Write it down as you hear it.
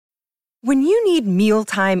When you need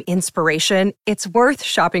mealtime inspiration, it's worth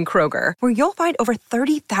shopping Kroger, where you'll find over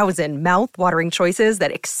 30,000 mouth-watering choices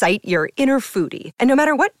that excite your inner foodie. And no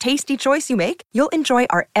matter what tasty choice you make, you'll enjoy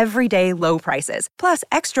our everyday low prices, plus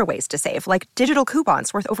extra ways to save, like digital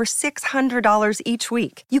coupons worth over $600 each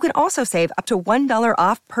week. You can also save up to $1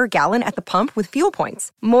 off per gallon at the pump with fuel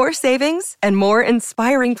points. More savings and more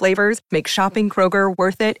inspiring flavors make shopping Kroger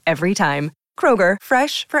worth it every time. Kroger,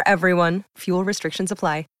 fresh for everyone. Fuel restrictions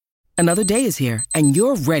apply. Another day is here, and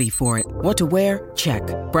you're ready for it. What to wear? Check.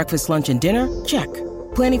 Breakfast, lunch, and dinner? Check.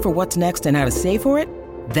 Planning for what's next and how to save for it?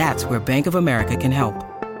 That's where Bank of America can help.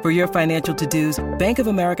 For your financial to-dos, Bank of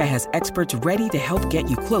America has experts ready to help get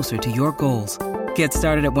you closer to your goals. Get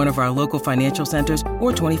started at one of our local financial centers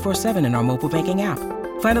or 24/7 in our mobile banking app.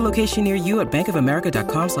 Find a location near you at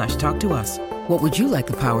bankofamerica.com/talktous. What would you like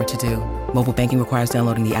the power to do? Mobile banking requires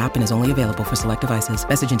downloading the app and is only available for select devices.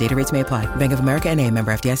 Message and data rates may apply. Bank of America N.A.,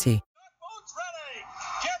 member FDIC. Boats ready!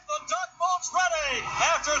 Get the duck boats ready!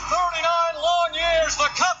 After 39 long years, the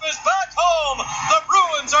Cup is back home! The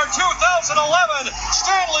Bruins are 2011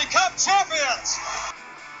 Stanley Cup champions!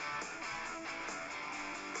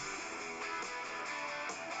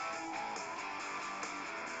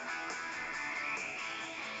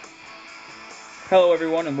 Hello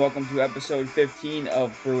everyone and welcome to episode 15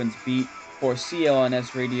 of Bruins Beat for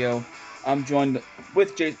CLNS Radio. I'm joined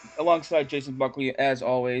with alongside Jason Buckley, as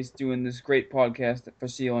always, doing this great podcast for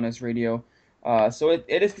CLNS Radio. So it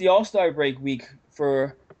is the All-Star break week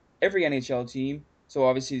for every NHL team. So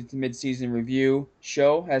obviously it's the mid-season review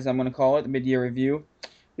show, as I'm going to call it, the mid-year review.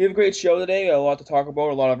 We have a great show today, a lot to talk about,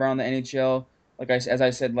 a lot around the NHL. As I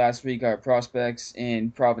said last week, our prospects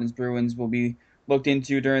and Providence Bruins will be looked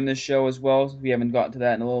into during this show as well. We haven't gotten to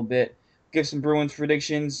that in a little bit. Give some Bruins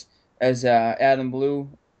predictions, as Adam Blue,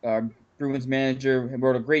 our Bruins manager,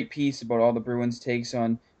 wrote a great piece about all the Bruins takes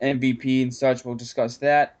on MVP and such. We'll discuss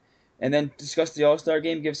that, and then discuss the All-Star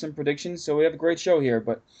game, give some predictions. So we have a great show here.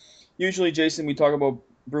 But usually, Jason, we talk about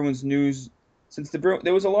Bruins news. Since there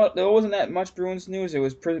wasn't that much Bruins news. It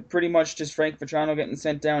was pretty much just Frank Vatrano getting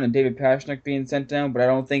sent down and David Pastrnak being sent down. But I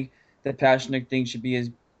don't think the Pastrnak thing should be as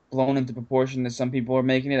blown into proportion that some people are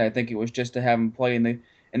making it. I think it was just to have him play in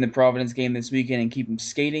the Providence game this weekend and keep him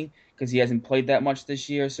skating, because he hasn't played that much this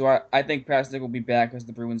year. So I think Pastrnak will be back as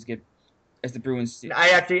the Bruins. I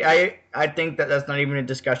think that's not even a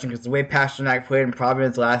discussion, because the way Pastrnak played in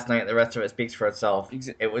Providence last night, the rest of it speaks for itself.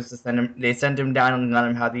 It was they sent him down and let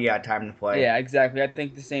him have the time to play. Yeah, exactly. I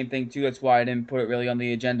think the same thing too. That's why I didn't put it really on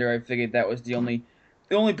the agenda. I figured that was the only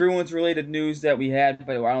Bruins related news that we had,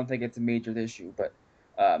 but I don't think it's a major issue. But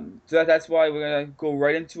so that's why we're going to go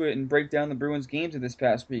right into it and break down the Bruins games of this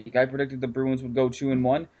past week. I predicted the Bruins would go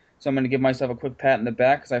 2-1, so I'm going to give myself a quick pat in the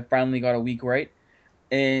back because I finally got a week right.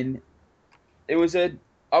 And it was a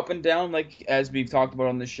up and down, like as we've talked about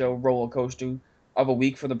on the show, roller coaster of a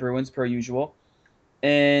week for the Bruins per usual.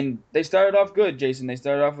 And they started off good, Jason. They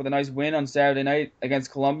started off with a nice win on Saturday night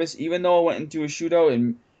against Columbus, even though it went into a shootout,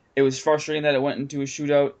 and it was frustrating that it went into a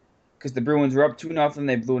shootout because the Bruins were up 2-0.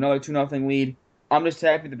 They blew another 2-0 lead. I'm just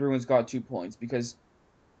happy the Bruins got 2 points, because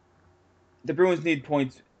the Bruins need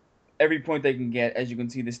points, every point they can get. As you can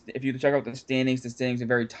see, if you check out the standings are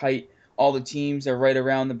very tight. All the teams are right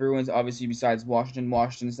around the Bruins, obviously besides Washington.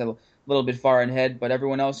 Washington's a little bit far ahead, but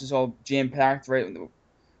everyone else is all jam-packed, right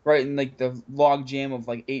in like the log jam of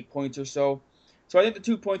like 8 points or so. So I think the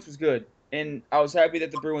 2 points was good, and I was happy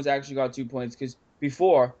that the Bruins actually got 2 points, because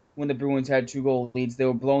before, when the Bruins had 2-goal leads, they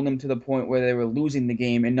were blowing them to the point where they were losing the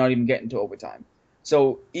game and not even getting to overtime.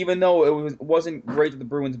 So even though it wasn't great that the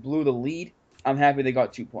Bruins blew the lead, I'm happy they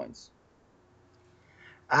got 2 points.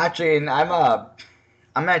 Actually, and I'm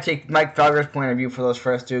going to take Mike Felger's point of view for those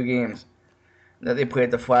first 2 games that they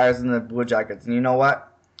played, the Flyers and the Blue Jackets. And you know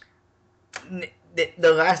what?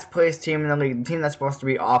 The last place team in the league, the team that's supposed to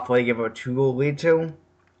be awful, they give a 2-goal lead to,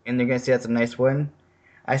 and they're going to say that's a nice win.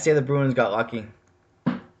 I say the Bruins got lucky.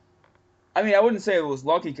 I mean, I wouldn't say it was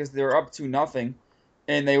lucky, because they were up 2-0.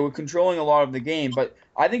 And they were controlling a lot of the game, but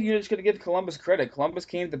I think you're just going to give Columbus credit. Columbus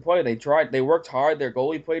came to play. They tried. They worked hard. Their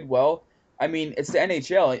goalie played well. I mean, it's the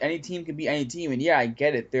NHL. Like, any team can beat any team, and yeah, I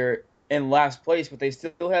get it. They're in last place, but they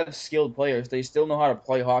still have skilled players. They still know how to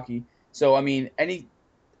play hockey. So, I mean,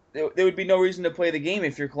 there would be no reason to play the game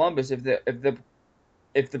if you're Columbus. If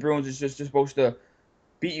the Bruins is just supposed to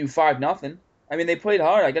beat you 5-0. I mean, they played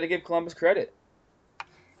hard. I got to give Columbus credit.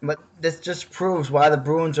 But this just proves why the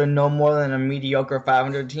Bruins are no more than a mediocre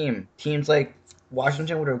 500 team. Teams like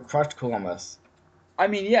Washington would have crushed Columbus. I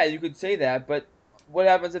mean, yeah, you could say that, but what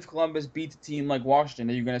happens if Columbus beats a team like Washington?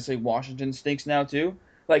 Are you going to say Washington stinks now too?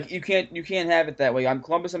 Like, you can't have it that way.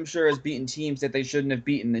 Columbus, I'm sure, has beaten teams that they shouldn't have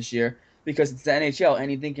beaten this year. because it's the NHL.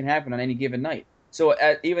 Anything can happen on any given night. So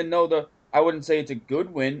even though I wouldn't say it's a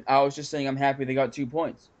good win, I was just saying I'm happy they got 2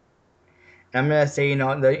 points. I'm going to say,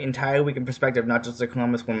 the entire week in perspective, not just the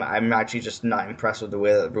Columbus one, I'm actually just not impressed with the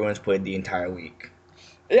way that the Bruins played the entire week.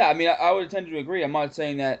 Yeah, I mean, I would tend to agree. I'm not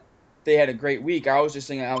saying that they had a great week. I was just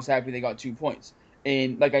saying I was happy they got 2 points.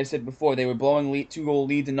 And like I said before, they were blowing 2-goal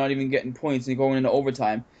leads and not even getting points and going into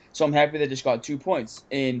overtime. So I'm happy they just got 2 points.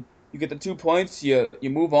 And you get the 2 points, you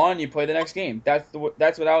move on, you play the next game. That's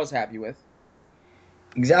what I was happy with.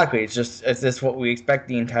 Exactly. It's this what we expect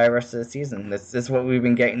the entire rest of the season. This is what we've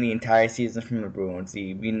been getting the entire season from the Bruins.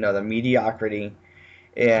 The mediocrity,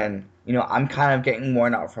 and I'm kind of getting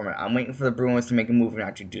worn out from it. I'm waiting for the Bruins to make a move and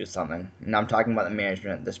actually do something. And I'm talking about the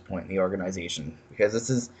management at this point, the organization,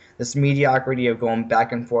 because this mediocrity of going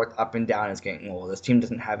back and forth, up and down is getting old. This team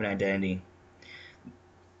doesn't have an identity.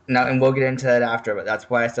 Now, and we'll get into that after, but that's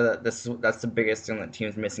why I said that that's the biggest thing that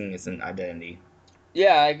team's missing is an identity.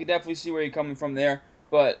 Yeah, I could definitely see where you're coming from there.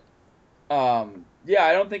 But, yeah,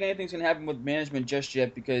 I don't think anything's going to happen with management just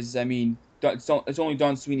yet because, I mean, it's only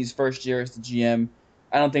Don Sweeney's first year as the GM.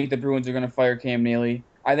 I don't think the Bruins are going to fire Cam Neely.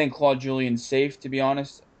 I think Claude Julien's safe, to be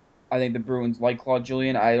honest. I think the Bruins like Claude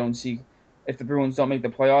Julien. I don't see – if the Bruins don't make the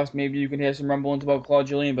playoffs, maybe you can hear some rumblings about Claude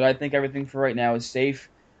Julien. But I think everything for right now is safe.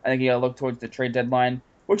 I think you got to look towards the trade deadline,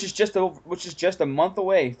 which is just a month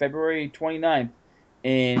away, February 29th.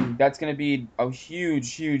 And that's going to be a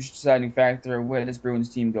huge, huge deciding factor of where this Bruins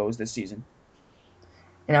team goes this season.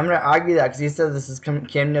 And I'm going to argue that because you said this is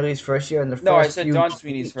Cam Neely's first year. No, I said Don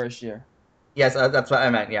Sweeney's first year. Yes, that's what I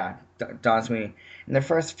meant, yeah. Don Sweeney. In the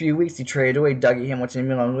first few weeks, he traded away Dougie Hamilton and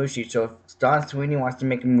Milan Lucic. So if Don Sweeney wants to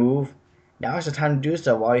make a move, now is the time to do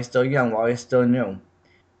so while he's still young, while he's still new.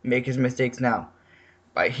 Make his mistakes now.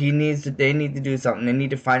 But they need to do something. They need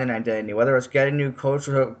to find an identity. Whether it's get a new coach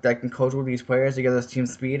that can coach with these players to get this team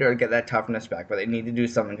speed or get that toughness back. But they need to do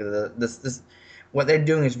something because this what they're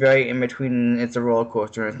doing is very in between. It's a roller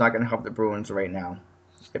coaster, and it's not going to help the Bruins right now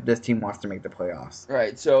if this team wants to make the playoffs.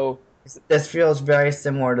 Right. So this feels very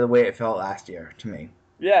similar to the way it felt last year to me.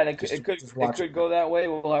 Yeah, and it could go that way.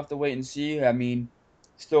 We'll have to wait and see. I mean,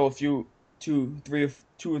 still there's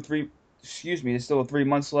still 3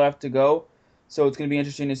 months left to go. So it's going to be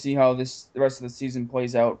interesting to see how the rest of the season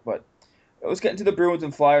plays out. But let's get into the Bruins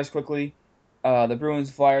and Flyers quickly. The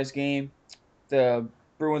Bruins-Flyers game. The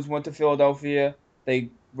Bruins went to Philadelphia. They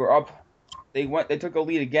were up. They took a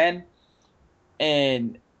lead again,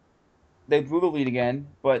 and they blew the lead again.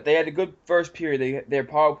 But they had a good first period. Their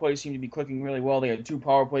power play seemed to be clicking really well. They had 2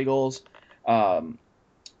 power play goals.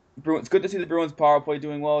 It's good to see the Bruins power play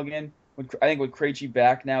doing well again. I think with Krejci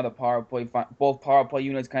back now, both power play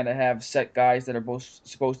units kind of have set guys that are both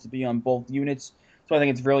supposed to be on both units. So I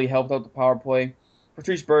think it's really helped out the power play.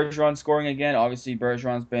 Patrice Bergeron scoring again. Obviously,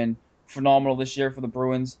 Bergeron's been phenomenal this year for the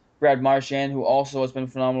Bruins. Brad Marchand, who also has been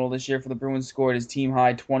phenomenal this year for the Bruins, scored his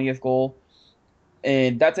team-high 20th goal.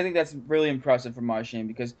 And I think that's really impressive for Marchand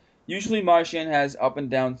because usually Marchand has up and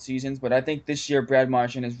down seasons, but I think this year Brad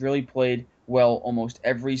Marchand has really played well almost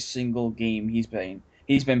every single game he's been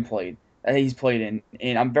played in,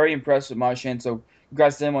 and I'm very impressed with Marchand. So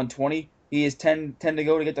congrats to him on 20. He is 10 to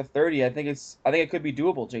go to get to 30. I think it could be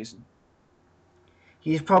doable, Jason.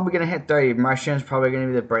 He's probably going to hit 30. Marchand's probably going to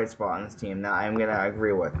be the bright spot on this team. That I'm going to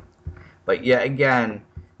agree with. But yet again,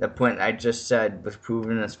 the point I just said was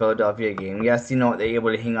proven in this Philadelphia game. Yes, they're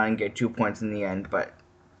able to hang on and get 2 points in the end, but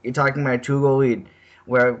you're talking about a 2-goal lead.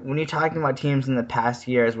 Where when you're talking about teams in the past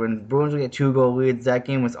years, when Bruins would get 2-goal leads, that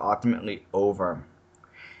game was ultimately over.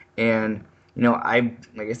 And,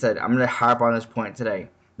 like I said, I'm going to harp on this point today.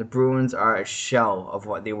 The Bruins are a shell of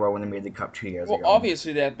what they were when they made the Cup 2 years ago. Well,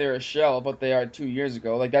 obviously that they're a shell of what they are 2 years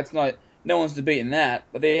ago. Like, no one's debating that.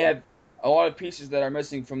 But they have a lot of pieces that are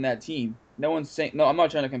missing from that team. No, I'm not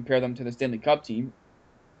trying to compare them to the Stanley Cup team.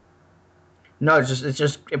 No,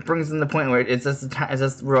 it brings in the point where it's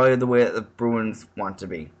just really the way that the Bruins want to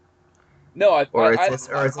be. No, it's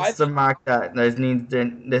just the mark that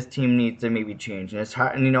this team needs to maybe change, and it's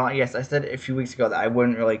hard. And yes, I said a few weeks ago that I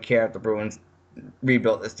wouldn't really care if the Bruins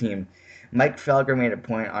rebuilt this team. Mike Felger made a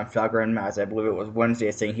point on Felger and Maz, I believe it was Wednesday,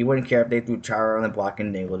 saying he wouldn't care if they threw Chara on the block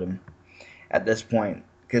and nailed him at this point,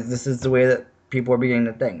 because this is the way that people are beginning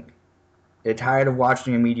to think. They're tired of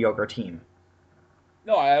watching a mediocre team.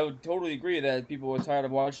 No, I would totally agree that people are tired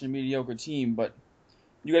of watching a mediocre team, but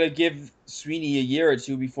you got to give Sweeney a year or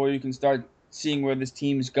two before you can start seeing where this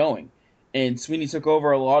team's going. And Sweeney took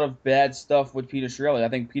over a lot of bad stuff with Peter Chiarelli. I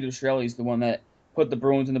think Peter Chiarelli is the one that put the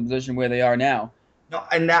Bruins in the position where they are now. No,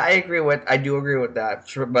 and that I do agree with that.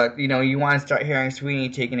 Sure, but you want to start hearing Sweeney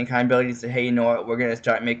taking accountability and say, hey, you know what, we're gonna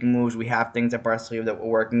start making moves. We have things up our sleeve that we're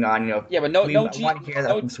working on. Yeah, but I want to hear that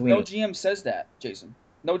from no Sweeney. GM says that, Jason.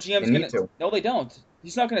 No They GM's need gonna. to. No, they don't.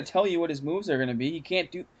 He's not gonna tell you what his moves are gonna be. He can't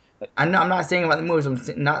do. I'm not saying about the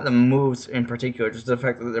moves. Not the moves in particular, just the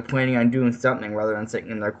fact that they're planning on doing something rather than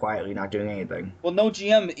sitting in there quietly not doing anything. Well, no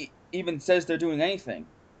GM even says they're doing anything.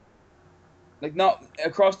 Like, not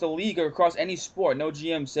across the league or across any sport. No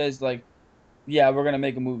GM says like, yeah, we're gonna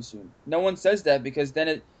make a move soon. No one says that because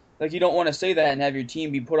then you don't want to say that and have your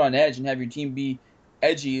team be put on edge and have your team be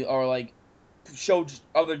edgy or like show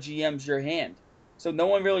other GMs your hand. So no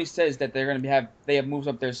one really says that they're gonna they have moves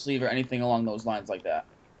up their sleeve or anything along those lines like that.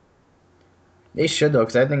 They should though,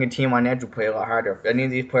 because I think a team on edge will play a lot harder. If any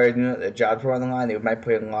of these players knew that their jobs were on the line, they might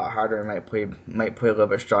play a lot harder and might play a little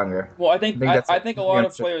bit stronger. Well, I think a lot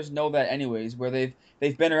of players know that anyways, where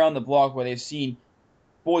they've been around the block, where they've seen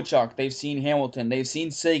Boychuk, they've seen Hamilton, they've seen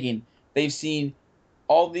Sagan, they've seen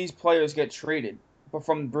all these players get traded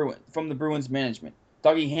from the Bruins management.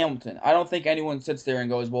 Dougie Hamilton. I don't think anyone sits there and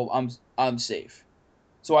goes, "Well, I'm safe."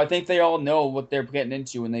 So I think they all know what they're getting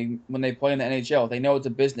into when they play in the NHL. They know it's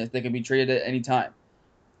a business. They can be traded at any time.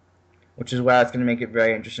 Which is why it's going to make it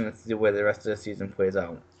very interesting to see the way the rest of the season plays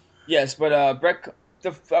out. Yes, but Brett,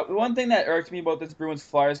 the one thing that irked me about this Bruins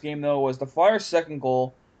Flyers game though was the Flyers' second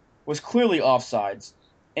goal was clearly offsides,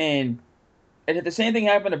 and the same thing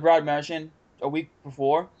happened to Brad Marchand a week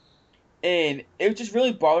before, and it just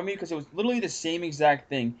really bothered me because it was literally the same exact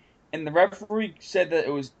thing, and the referee said that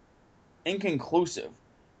it was inconclusive.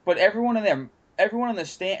 But everyone in the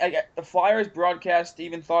stand, the Flyers broadcast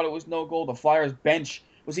even thought it was no goal. The Flyers bench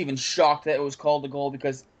was even shocked that it was called a goal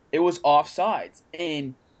because it was offsides.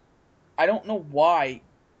 And I don't know why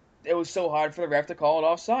it was so hard for the ref to call it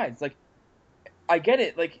offsides. Like, I get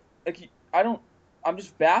it. I'm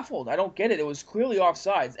just baffled. I don't get it. It was clearly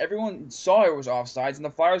offsides. Everyone saw it was offsides, and the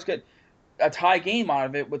Flyers get a tie game out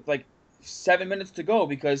of it with 7 minutes to go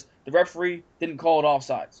because the referee didn't call it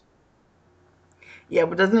offsides. Yeah,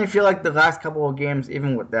 but doesn't it feel like the last couple of games,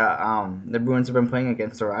 even with that, the Bruins have been playing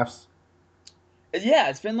against the refs? Yeah,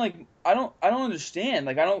 it's been I don't understand.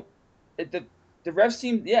 The refs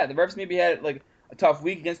seem the refs maybe had a tough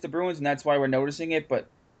week against the Bruins, and that's why we're noticing it. But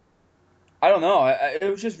I don't know. It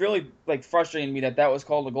was just really frustrating me that was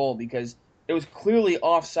called a goal because it was clearly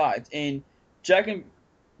offsides. And Jack and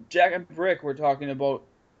Brick were talking about.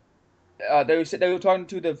 They were talking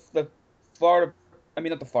to the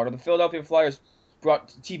Philadelphia Flyers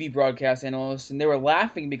TV broadcast analysts, and they were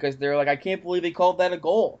laughing because they were like, I can't believe they called that a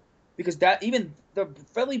goal. Because that even the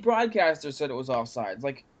Philly broadcaster said it was offsides.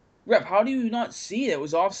 Like, ref, how do you not see it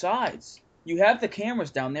was offsides? You have the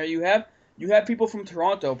cameras down there. You have people from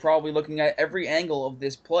Toronto probably looking at every angle of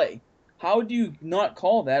this play. How do you not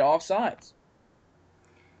call that offsides?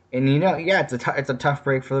 And it's a tough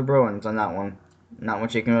break for the Bruins on that one. Not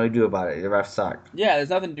much you can really do about it. The refs suck. Yeah,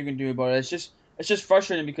 there's nothing you can do about it. It's just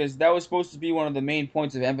frustrating because that was supposed to be one of the main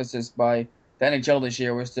points of emphasis by the NHL this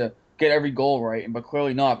year was to get every goal right, but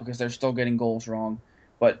clearly not because they're still getting goals wrong.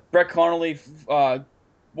 But Brett Connolly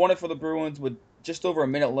won it for the Bruins with just over a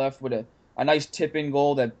minute left with a nice tip-in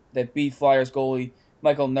goal that beat Flyers goalie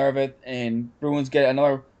Michael Nervith, and Bruins get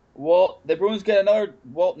another. Well, the Bruins get another.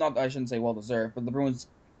 Well, not I shouldn't say well-deserved, but the Bruins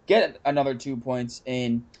get another 2 points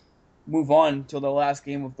and move on till the last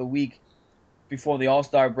game of the week before the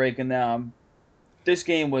All-Star break, and this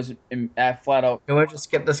game was flat out. Can we just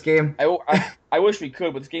skip this game? I wish we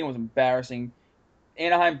could, but this game was embarrassing.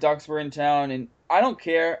 Anaheim Ducks were in town, and I don't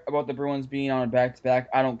care about the Bruins being on a back-to-back.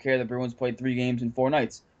 I don't care the Bruins played 3 games in 4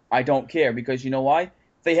 nights. I don't care because you know why?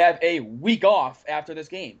 They have a week off after this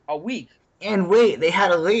game. A week. And wait, they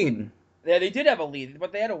had a lead. Yeah, they did have a lead,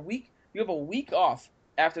 but they had a week. You have a week off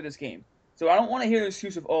after this game. So I don't want to hear the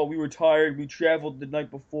excuse of, we were tired, we traveled the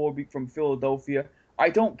night before from Philadelphia. I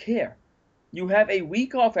don't care. You have a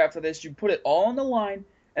week off after this. You put it all on the line,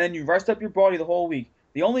 and then you rest up your body the whole week.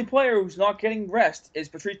 The only player who's not getting rest is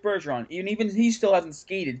Patrice Bergeron. Even he still hasn't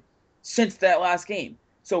skated since that last game.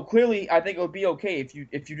 So clearly, I think it would be okay if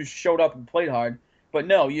you just showed up and played hard. But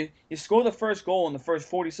no, you score the first goal in the first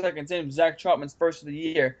 40 seconds in. Zach Trotman's first of the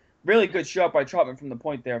year. Really good shot by Trotman from the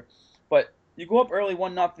point there. But you go up early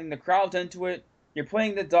 1-0. The crowd's into it. You're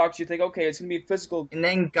playing the Ducks. You think, okay, it's going to be physical. And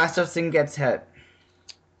then Gustafsson gets hit.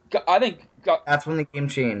 I think that's when the game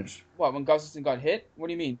changed. What, when Gustafsson got hit? What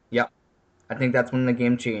do you mean? Yep. I think that's when the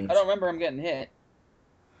game changed. I don't remember him getting hit.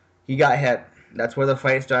 He got hit. That's where the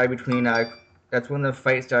fight started between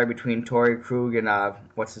Torrey Krug and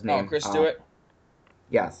what's his name? Chris Stewart.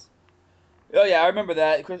 Yes. Oh yeah, I remember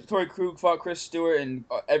that. Torrey Krug fought Chris Stewart, and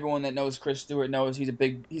everyone that knows Chris Stewart knows he's a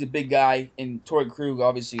big guy, and Torrey Krug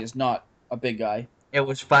obviously is not a big guy. It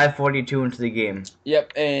was 5:42 into the game.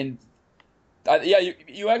 Yep, and yeah,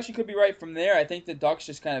 you actually could be right from there. I think the Ducks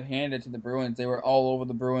just kind of handed it to the Bruins. They were all over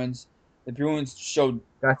the Bruins. The Bruins showed.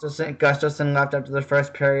 Gustafson left after the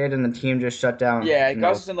first period, and the team just shut down. Yeah,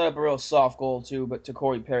 Gustafson let up a real soft goal too, but to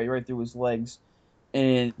Corey Perry right through his legs,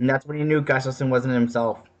 and that's when you knew Gustafson wasn't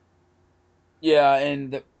himself. yeah,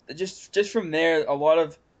 and just from there, a lot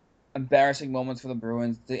of embarrassing moments for the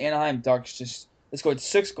Bruins. The Anaheim Ducks they scored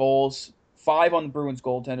 6 goals, 5 on the Bruins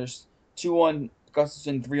goaltenders, 2 on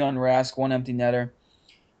Gustafson, 3 on Rask, 1 empty netter.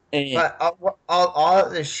 And But all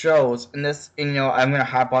of this shows, and I'm going to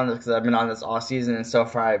hop on this because I've been on this all season, and so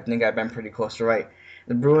far I think I've been pretty close to right.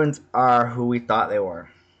 The Bruins are who we thought they were.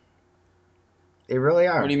 They really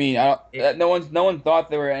are. What do you mean? No one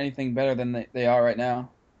thought they were anything better than they are right now.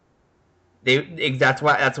 That's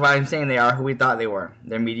why I'm saying they are who we thought they were.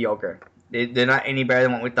 They're mediocre. They're not any better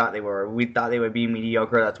than what we thought they were. We thought they would be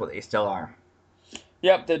mediocre. That's what they still are.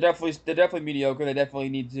 Yep, they're definitely mediocre. They definitely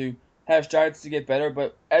need to have strides to get better.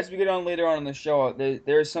 But as we get on later on in the show,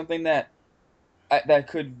 there is something that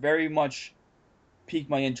could very much pique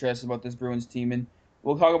my interest about this Bruins team, and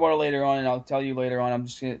we'll talk about it later on. And I'll tell you later on. I'm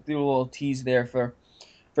just gonna do a little tease there for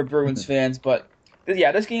Bruins fans, but.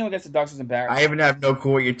 Yeah, this game against the Ducks was embarrassing. I even have no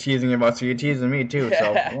clue what you're teasing about, so you're teasing me too.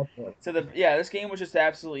 So, this game was just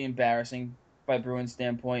absolutely embarrassing by Bruins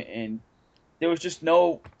standpoint, and there was just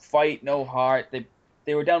no fight, no heart.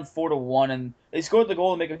 They were down 4-1, and they scored the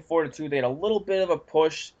goal to make it 4-2. They had a little bit of a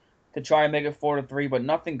push to try and make it 4-3, but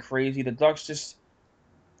nothing crazy. The Ducks just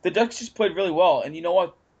played really well, and you know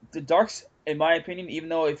what? The Ducks, in my opinion, even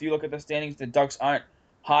though if you look at the standings, the Ducks aren't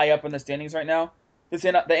high up in the standings right now.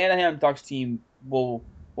 The Anaheim Ducks team will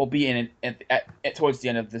be in it at towards the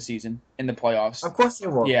end of the season in the playoffs. Of course they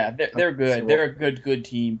will. Yeah, they're good. They're a good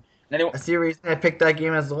team. That's the reason I picked that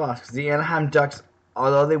game as a loss, because the Anaheim Ducks,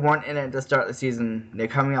 although they weren't in it to start the season, they're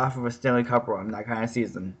coming off of a Stanley Cup run, that kind of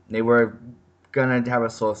season. They were gonna have a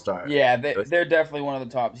slow start. Yeah, they're definitely one of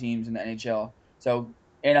the top teams in the NHL. So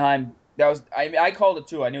Anaheim, I called it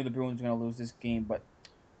too. I knew the Bruins were gonna lose this game, but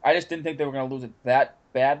I just didn't think they were gonna lose it that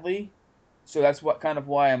badly. So that's why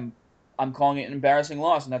I'm calling it an embarrassing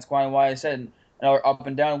loss, and that's why I said another up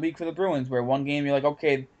and down week for the Bruins, where one game you're like,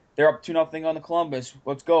 okay, they're up 2-0 on the Columbus,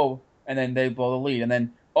 let's go, and then they blow the lead, and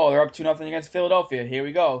then they're up 2-0 against Philadelphia, there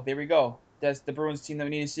we go, that's the Bruins team that we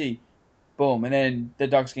need to see, boom, and then the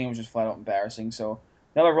Ducks game was just flat out embarrassing. So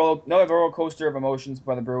another roller coaster of emotions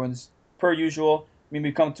by the Bruins, per usual. I mean,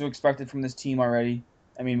 we've come to expect it from this team already.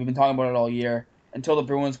 I mean, we've been talking about it all year. Until the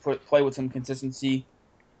Bruins play with some consistency.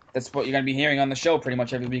 That's what you're going to be hearing on the show pretty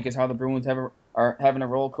much every week, is how the Bruins are having a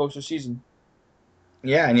roller coaster season.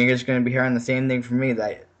 Yeah, and you're just going to be hearing the same thing from me,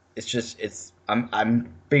 that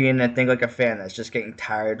I'm beginning to think like a fan that's just getting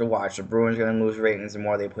tired to watch. The Bruins are going to lose ratings the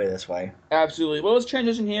more they play this way. Absolutely. Well, let's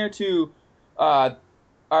transition here to our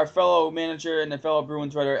fellow manager and the fellow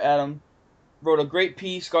Bruins writer, Adam. Wrote a great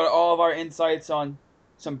piece, got all of our insights on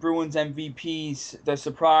some Bruins MVPs, the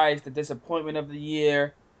surprise, the disappointment of the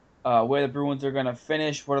year, where the Bruins are going to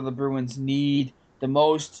finish, what do the Bruins need the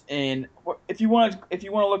most, and if you want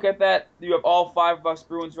to look at that, you have all 5 of us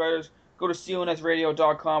Bruins writers. Go to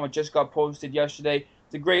clnsradio.com. It just got posted yesterday.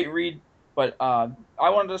 It's a great read, but I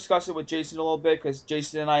wanted to discuss it with Jason a little bit, because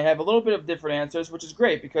Jason and I have a little bit of different answers, which is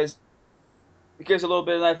great because a little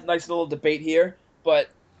bit of nice little debate here.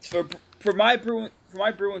 But for my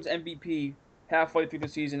Bruins MVP halfway through the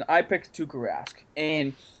season, I picked Tuukka Rask,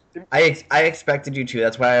 and I expected you to.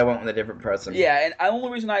 That's why I went with a different person. Yeah, and the only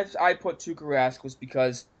reason I put Tuukka Rask was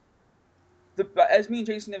because, as me and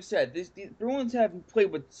Jason have said, the Bruins have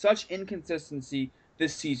played with such inconsistency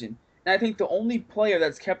this season. And I think the only player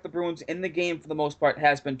that's kept the Bruins in the game for the most part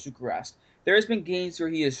has been Tuukka Rask. There has been games where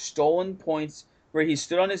he has stolen points, where he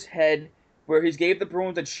stood on his head, where he's gave the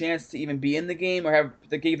Bruins a chance to even be in the game, or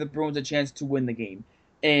gave the Bruins a chance to win the game.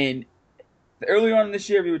 And earlier on in this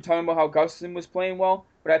year, we were talking about how Gustafson was playing well,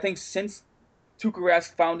 but I think since Tuukka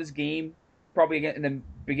Rask found his game, probably again in the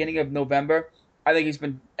beginning of November, I think he's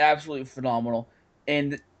been absolutely phenomenal.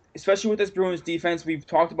 And especially with this Bruins defense, we've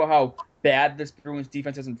talked about how bad this Bruins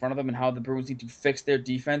defense is in front of them and how the Bruins need to fix their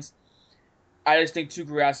defense. I just think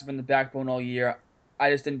Tuukka Rask has been the backbone all year.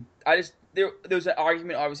 There was an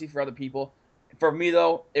argument obviously for other people. For me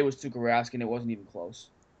though, it was Tuukka Rask, and it wasn't even close.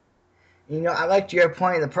 I liked your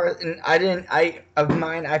point.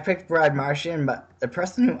 I picked Brad Marchand, but the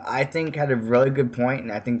person who I think had a really good point,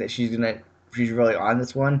 and I think that she's really on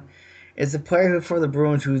this one, is the player who for the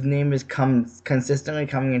Bruins whose name is consistently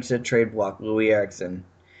coming into the trade block, Louis Eriksson.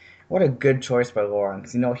 What a good choice by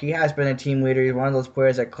Lawrence. He has been a team leader. He's one of those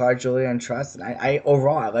players that Claude Julien trusts, and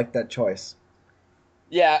overall, I like that choice.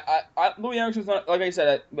 Yeah, Louis Erickson's not, like I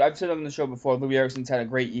said, I've said on the show before. Louis Erickson's had a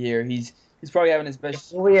great year. He's probably having his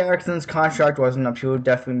best. If Louis Erickson's contract wasn't up, he would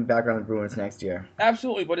definitely be back on the Bruins next year.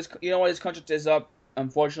 Absolutely, but you know what? His contract is up,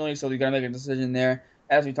 unfortunately, so we got to make a decision there.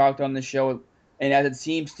 As we talked on the show, and as it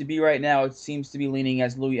seems to be right now, it seems to be leaning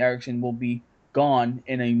as Louis Erickson will be gone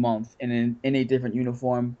in a month and in a different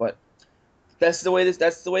uniform. But that's the way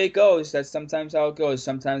it goes. That's sometimes how it goes.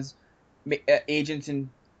 Sometimes agents and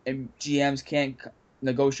GMs can't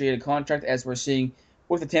negotiate a contract, as we're seeing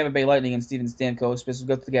with the Tampa Bay Lightning and Steven Stamkos.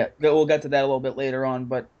 We'll get to that a little bit later on.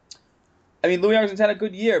 But I mean, Louis Erickson's had a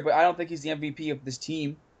good year, but I don't think he's the MVP of this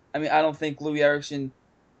team. I mean, I don't think Louis Erickson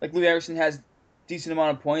has decent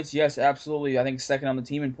amount of points. Yes, absolutely. I think second on the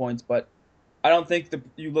team in points, but I don't think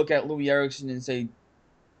you look at Louis Erickson and say.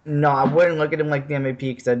 No, I wouldn't look at him like the MVP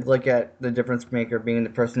because I'd look at the difference maker being the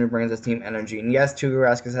person who brings this team energy. And yes, Tuukka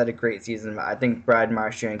Rask has had a great season, but I think Brad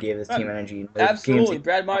Marchand gave this team energy. Absolutely.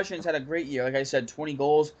 Brad Marchand's had a great year. Like I said, 20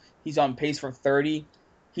 goals. He's on pace for 30.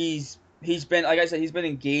 He's been, like I said, he's been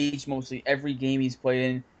engaged mostly every game he's played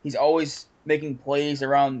in. He's always making plays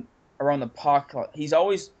around the puck. He's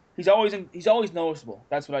always noticeable.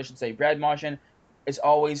 That's what I should say. Brad Marchand is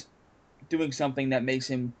always doing something that makes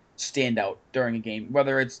him stand out during a game,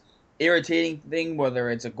 whether it's irritating thing,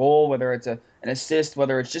 whether it's a goal, whether it's an assist,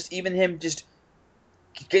 whether it's just even him just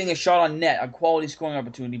getting a shot on net, a quality scoring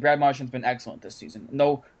opportunity. Brad Marchand's been excellent this season.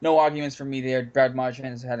 No arguments from me there. Brad Marchand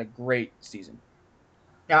has had a great season.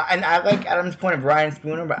 Now, and I like Adam's point of Ryan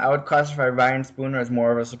Spooner, but I would classify Ryan Spooner as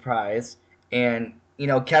more of a surprise. And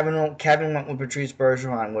Kevin went with Patrice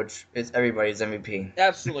Bergeron, which is everybody's MVP.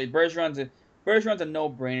 Absolutely, Bergeron's a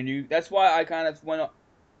no-brainer. That's why I kind of went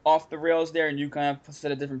off the rails there, and you kind of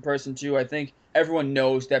said a different person too. I think everyone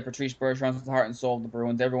knows that Patrice Bergeron's the heart and soul of the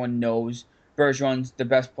Bruins. Everyone knows Bergeron's the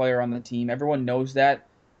best player on the team. Everyone knows that.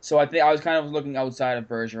 So I think I was kind of looking outside of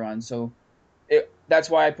Bergeron. So that's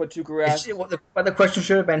why I put Tuukka Rask. But the question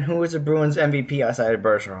should have been, who is the Bruins MVP outside of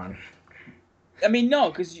Bergeron? I mean, no,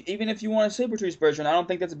 because even if you want to say Patrice Bergeron, I don't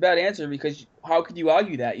think that's a bad answer, because how could you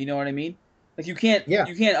argue that? You know what I mean? Like, you can't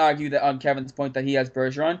argue that on Kevin's point that he has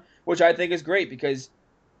Bergeron, which I think is great, because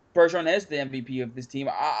Bergeron is the MVP of this team.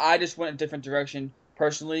 I just went a different direction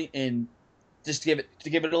personally, and just to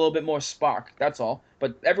give it a little bit more spark. That's all.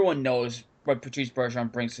 But everyone knows what Patrice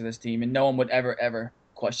Bergeron brings to this team, and no one would ever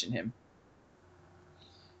question him.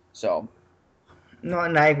 So. No,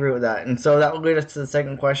 and I agree with that. And so that will lead us to the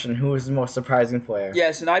second question: who is the most surprising player?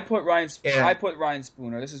 Yes, and I put Ryan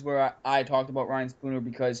Spooner. This is where I talked about Ryan Spooner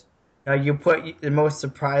because. You put the most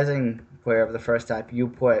surprising player of the first half. You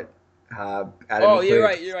put. Adam McQuaid. You're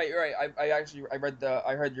right.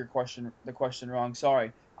 I heard your question. The question wrong.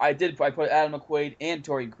 Sorry. I put Adam McQuaid and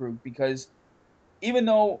Torrey Krug because even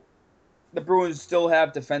though the Bruins still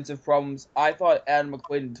have defensive problems, I thought Adam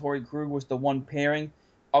McQuaid and Torrey Krug was the one pairing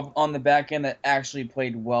on the back end that actually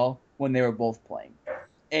played well when they were both playing.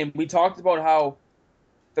 And we talked about how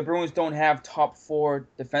the Bruins don't have top four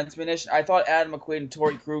defensemen. I thought Adam McQuaid and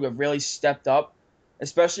Torrey Krug have really stepped up.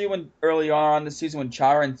 Especially when early on in the season when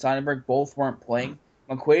Chara and Seidenberg both weren't playing.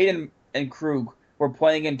 McQuaid and Krug were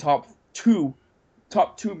playing in top two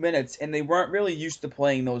minutes, and they weren't really used to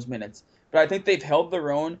playing those minutes. But I think they've held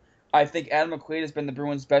their own. I think Adam McQuaid has been the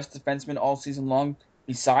Bruins' best defenseman all season long,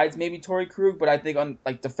 besides maybe Torrey Krug. But I think on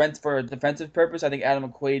for a defensive purpose, I think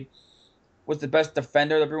Adam McQuaid was the best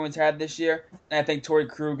defender the Bruins had this year. And I think Torrey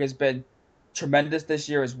Krug has been tremendous this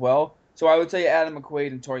year as well. So I would say Adam McQuaid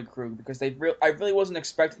and Torrey Krug because I really wasn't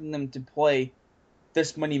expecting them to play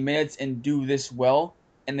this many minutes and do this well,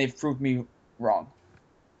 and they've proved me wrong.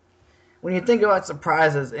 When you think about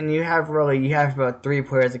surprises, and you have about three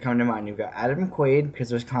players that come to mind. You've got Adam McQuaid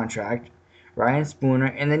because of his contract, Ryan Spooner,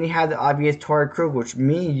 and then you have the obvious Torrey Krug, which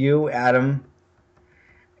me, you, Adam,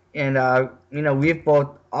 and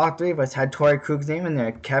all three of us had Torrey Krug's name in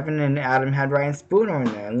there. Kevin and Adam had Ryan Spooner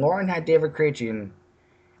in there, and Lauren had David Krejci. And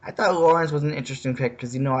I thought Lawrence was an interesting pick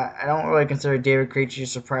because, I don't really consider David Krejci a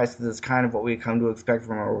surprise because it's kind of what we come to expect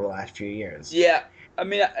from him over the last few years. Yeah, I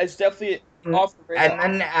mean, it's definitely off the radar.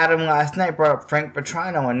 And then Adam last night brought up Frank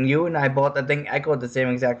Petrano, and you and I both, I think, echoed the same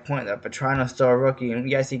exact point that Petrano's still a rookie. And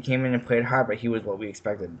yes, he came in and played hard, but he was what we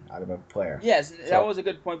expected out of a player. Yes, that was a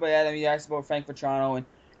good point by Adam. He asked about Frank Petrano,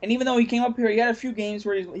 and even though he came up here, he had a few games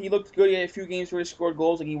where he looked good. He had a few games where he scored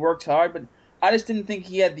goals, and he worked hard, but I just didn't think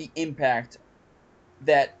he had the impact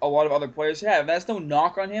that a lot of other players have. That's no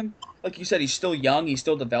knock on him. Like you said, he's still young. He's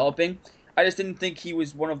still developing. I just didn't think he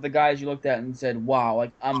was one of the guys you looked at and said, wow,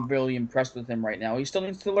 I'm really impressed with him right now. He still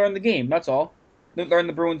needs to learn the game. That's all. learn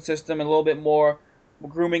the Bruins system and a little bit more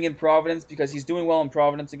grooming in Providence because he's doing well in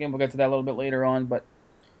Providence again. We'll get to that a little bit later on, but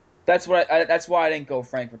that's why I didn't go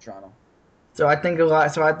Frank Vatrano. So I think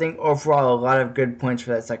overall a lot of good points for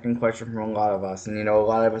that second question from a lot of us, and a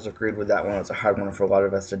lot of us agreed with that one. It's a hard one for a lot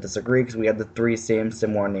of us to disagree because we had the three same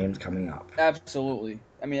similar names coming up. Absolutely.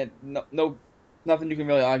 I mean, no, nothing you can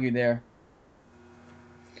really argue there.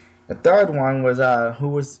 The third one was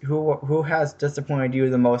who has disappointed you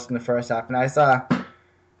the most in the first half, and I saw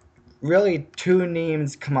really two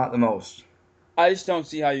names come out the most. I just don't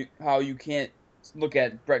see how you can't look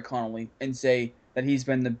at Brett Connolly and say that he's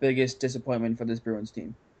been the biggest disappointment for this Bruins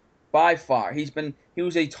team. By far. He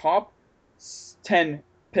was a top 10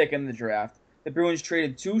 pick in the draft. The Bruins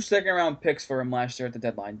traded 2 second-round picks for him last year at the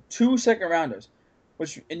deadline. 2 second-rounders.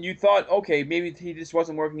 And you thought, okay, maybe he just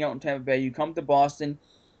wasn't working out in Tampa Bay. You come to Boston,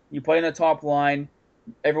 you play in the top line.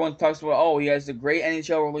 Everyone talks about, oh, he has a great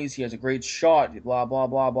NHL release. He has a great shot, blah, blah,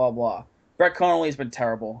 blah, blah, blah. Brett Connolly has been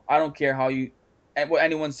terrible. I don't care what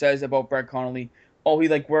anyone says about Brett Connolly. Oh, he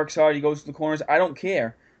works hard, he goes to the corners. I don't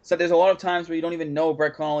care. So there's a lot of times where you don't even know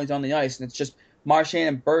Brett Connolly's on the ice, and it's just Marchand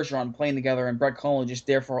and Bergeron playing together, and Brett Connolly just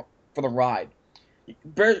there for the ride.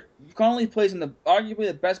 Connolly plays in arguably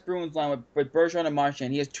the best Bruins line with Bergeron and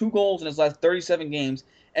Marchand. He has 2 goals in his last 37 games,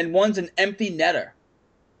 and one's an empty netter.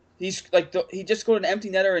 He just scored an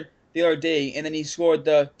empty netter the other day, and then he scored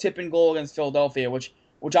the tip-in goal against Philadelphia, which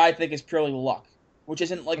I think is purely luck. Which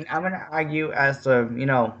isn't like. And I'm going to argue as to,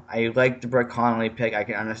 I like the Brett Connolly pick. I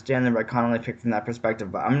can understand the Brett Connolly pick from that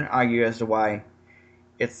perspective, but I'm going to argue as to why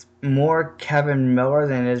it's more Kevin Miller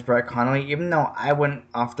than it is Brett Connolly, even though I went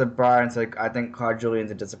off the bar and said I think Claude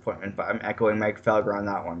Julien's a disappointment, but I'm echoing Mike Felger on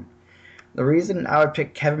that one. The reason I would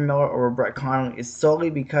pick Kevin Miller over Brett Connolly is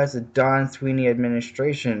solely because the Don Sweeney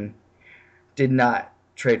administration did not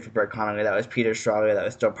trade for Brett Connolly. That was Peter Chiarelli. That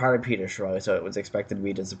was still part of Peter Chiarelli, so it was expected to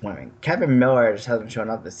be disappointing. Kevin Miller just hasn't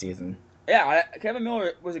shown up this season. Yeah, Kevin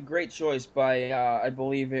Miller was a great choice by, I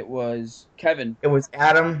believe it was Kevin. It was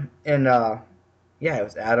Adam and, it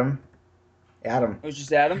was Adam. Adam. It was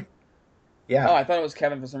just Adam? Yeah. Oh, I thought it was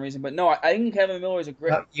Kevin for some reason, but no, I think Kevin Miller is a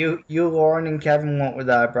great. You, Lauren, and Kevin went with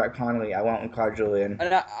Brett Connolly. I went with Claude Julien.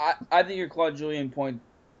 And I think your Claude Julien point.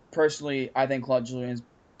 Personally, I think Claude Julien's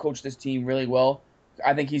coached this team really well.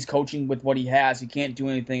 I think he's coaching with what he has. He can't do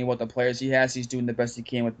anything about the players he has. He's doing the best he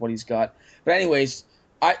can with what he's got. But anyways,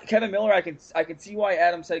 Kevin Miller, I can see why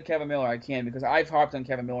Adam said Kevin Miller. I can because I've harped on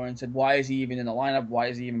Kevin Miller and said why is he even in the lineup? Why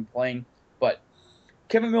is he even playing? But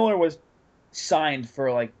Kevin Miller was signed for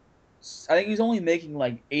I think he's only making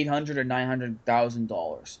 $800,000 or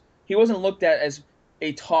 $900,000. He wasn't looked at as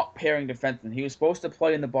a top pairing defenseman. He was supposed to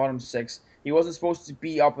play in the bottom 6. He wasn't supposed to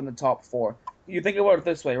be up in the top 4. You think about it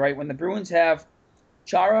this way, right? When the Bruins have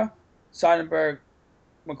Chara, Seidenberg,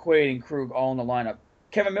 McQuaid, and Krug all in the lineup,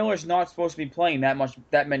 Kevin Miller's not supposed to be playing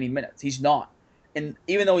that many minutes. He's not. And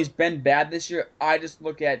even though he's been bad this year, I just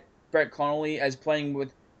look at Brett Connolly as playing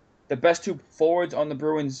with the best 2 forwards on the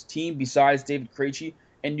Bruins team besides David Krejci,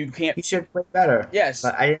 and you can't. He should play better. Yes,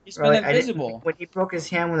 but he's been invisible. When he broke his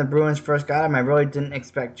hand when the Bruins first got him, I really didn't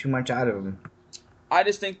expect too much out of him. I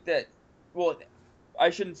just think that,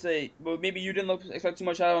 I shouldn't say. Well, maybe you didn't expect too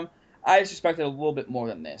much out of him. I just expected a little bit more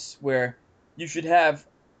than this, where you should have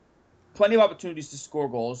plenty of opportunities to score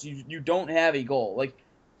goals. You don't have a goal.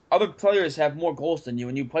 Other players have more goals than you,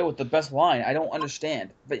 and you play with the best line. I don't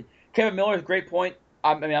understand. But Kevin Miller is a great point.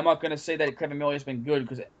 I'm not going to say that Kevin Miller has been good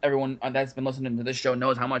because everyone that's been listening to this show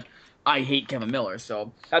knows how much I hate Kevin Miller.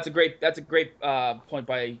 So that's a great point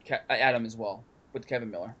by Adam as well with Kevin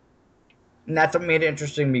Miller. And that's what made it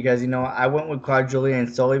interesting because, I went with Claude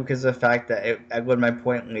Julien solely because of the fact that it echoed my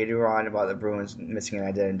point later on about the Bruins missing an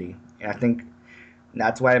identity. And I think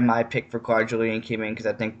that's why my pick for Claude Julien came in because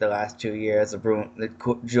I think the last 2 years,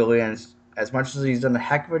 Julien's, as much as he's done a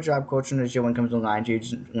heck of a job coaching this year when it comes to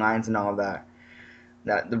lines and all of that,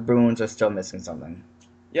 that the Bruins are still missing something.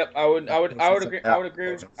 Yep, I would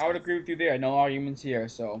agree with you there. No arguments here.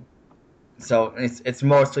 So it's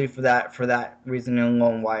mostly for that reason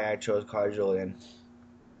alone why I chose Claude Julien.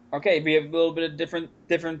 Okay, we have a little bit of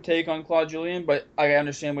different take on Claude Julien, but I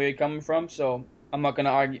understand where you're coming from. So I'm not gonna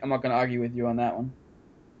argue with you on that one.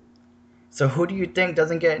 So who do you think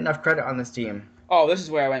doesn't get enough credit on this team? Oh, this is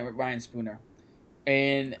where I went with Ryan Spooner,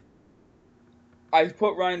 and I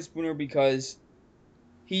put Ryan Spooner because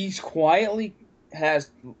he's quietly has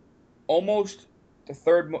almost the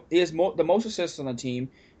third. He has the most assists on the team.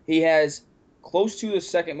 He has close to the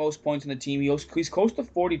second most points on the team. He's close to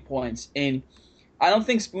 40 points, and I don't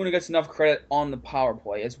think Spooner gets enough credit on the power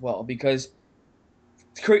play as well because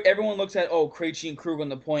everyone looks at Krejci and Krug on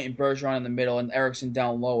the point and Bergeron in the middle and Eriksson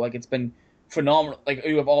down low like it's been phenomenal. Like,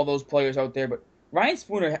 you have all those players out there, but Ryan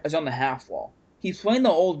Spooner is on the half wall. He's playing the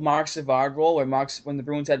old Mark Savard role, where when the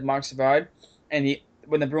Bruins had Mark Savard, and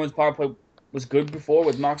when the Bruins power play was good before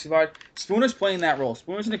with Mark Savard, Spooner's playing that role.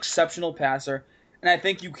 Spooner's an exceptional passer, and I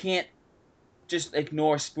think you can't just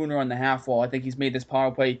ignore Spooner on the half wall. I think he's made this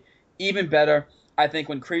power play even better. I think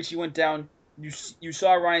when Krejci went down, you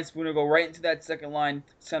saw Ryan Spooner go right into that second line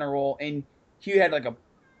center role, and he had like a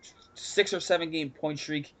 6 or 7 game point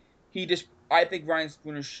streak. I think Ryan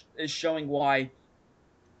Spooner is showing why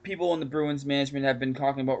people in the Bruins management have been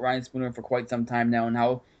talking about Ryan Spooner for quite some time now, and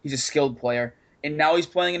how he's a skilled player. And now he's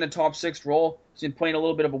playing in a top 6 role. He's been playing a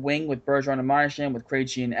little bit of a wing with Bergeron and Marchand, with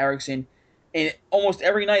Krejci and Eriksson. And almost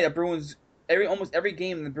every night, almost every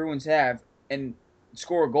game the Bruins have and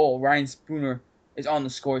score a goal, Ryan Spooner is on the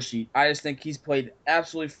score sheet. I just think he's played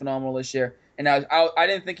absolutely phenomenal this year. And I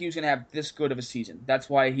didn't think he was going to have this good of a season. That's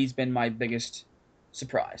why he's been my biggest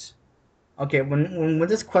surprise. Okay, when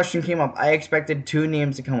this question came up, I expected 2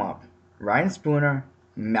 names to come up. Ryan Spooner,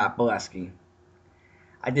 Matt Bolesky.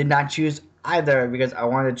 I did not choose either because I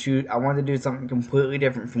wanted to do something completely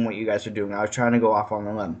different from what you guys are doing. I was trying to go off on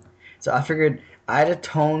a limb. So I figured I had a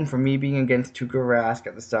tone for me being against Tuukka Rask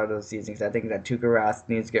at the start of the season, because I think that Tuukka Rask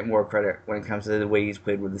needs to get more credit when it comes to the way he's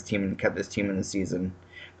played with his team and kept his team in the season.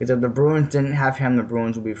 Because if the Bruins didn't have him, the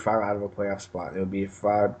Bruins would be far out of a playoff spot. It would be a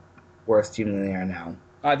far worse team than they are now.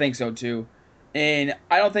 I think so too. And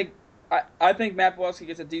I think Matt Bolesky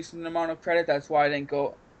gets a decent amount of credit. That's why I didn't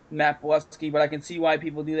go Matt Bolesky, but I can see why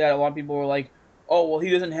people do that. A lot of people were like, oh, well, he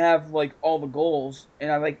doesn't have, like, all the goals.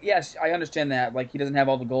 And I'm like, yes, I understand that. Like, he doesn't have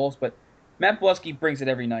all the goals, but Matt Bolesky brings it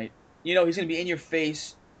every night. You know, he's going to be in your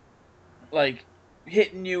face, like,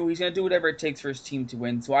 hitting you. He's going to do whatever it takes for his team to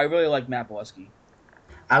win. So I really like Matt Bolesky.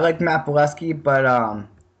 I like Matt Bolesky, but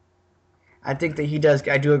I think that he does.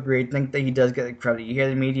 I do agree. I think that he does get the credit. You hear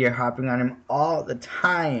the media harping on him all the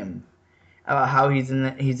time about how he's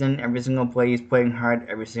in every single play. He's playing hard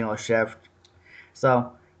every single shift.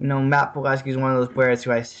 So, you know, Matt Bolesky is one of those players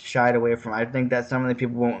who I shied away from. I think that some of the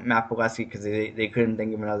people want Matt Bolesky because they couldn't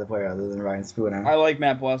think of another player other than Ryan Spooner. I like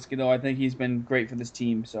Matt Bolesky, though. I think he's been great for this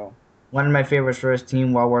team. So one of my favorites for his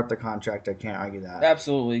team, well worth the contract. I can't argue that.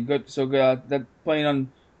 Absolutely. Good. So good. That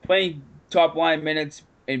playing top line minutes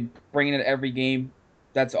and bringing it every game,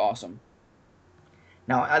 that's awesome.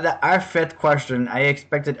 Now, our 5th question, I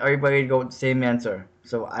expected everybody to go with the same answer,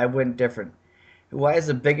 so I went different. Why is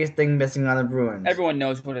the biggest thing missing on the Bruins? Everyone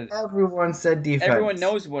knows what it is. Everyone said defense. Everyone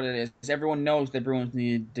knows what it is. Everyone knows the Bruins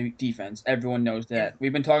need defense. Everyone knows that.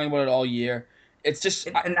 We've been talking about it all year. It's just...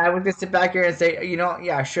 And I would just sit back here and say, you know,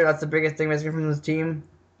 yeah, sure, that's the biggest thing missing from this team.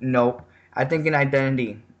 Nope. I think an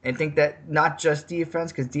identity. I think that not just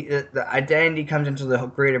defense, because the identity comes into the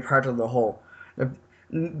greater part of the whole.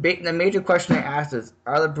 The major question I asked is,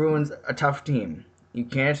 are the Bruins a tough team? You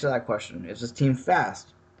can't answer that question. Is this team fast?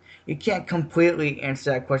 You can't completely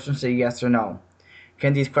answer that question, say yes or no.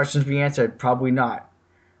 Can these questions be answered? Probably not.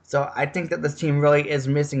 So I think that this team really is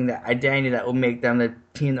missing that identity that will make them the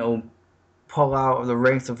team that will pull out of the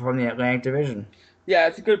ranks from the Atlantic Division. Yeah,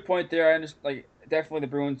 it's a good point there. I understand, like, definitely the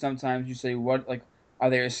Bruins, sometimes you say, what, like, are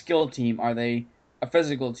they a skilled team? Are they a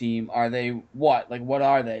physical team? Are they what? Like, what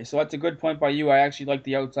are they? So that's a good point by you. I actually like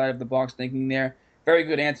the outside of the box thinking there. Very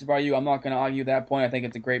good answer by you. I'm not going to argue that point. I think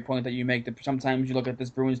it's a great point that you make. That sometimes you look at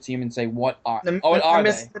this Bruins team and say, what are they?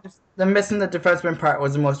 The missing the defenseman part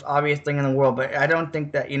was the most obvious thing in the world, but I don't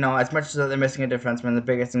think that, you know, as much as they're missing a defenseman, the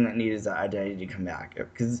biggest thing that needs is that identity to come back.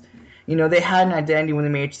 Because, you know, they had an identity when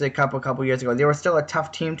they made it to the Cup a couple years ago. They were still a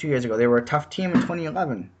tough team 2 years ago. They were a tough team in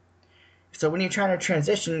 2011. So when you're trying to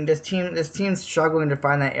transition, this team's struggling to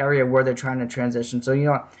find that area where they're trying to transition. So, you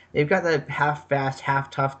know, they've got the half fast, half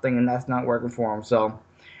tough thing, and that's not working for them. So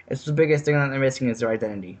it's the biggest thing that they're missing is their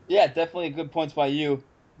identity. Yeah, definitely good points by you.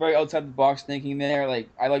 Very outside the box thinking there. Like,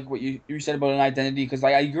 I like what you said about an identity, because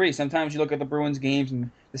I agree. Sometimes you look at the Bruins games and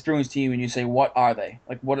this Bruins team and you say, what are they?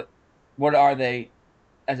 Like, what are they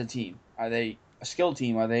as a team? Are they a skilled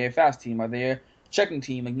team? Are they a fast team? Are they a checking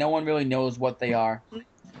team? Like, no one really knows what they are.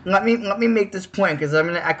 Let me make this point, because I'm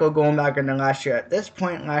going to echo going back into last year. At this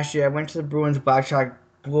point last year, I went to the Bruins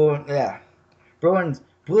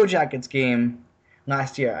Blue Jackets game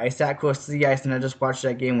last year. I sat close to the ice and I just watched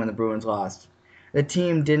that game when the Bruins lost. The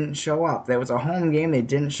team didn't show up. That was a home game. They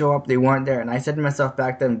didn't show up. They weren't there. And I said to myself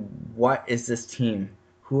back then, what is this team?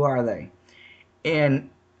 Who are they? And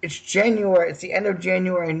it's January. It's the end of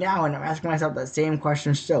January now, and I'm asking myself that same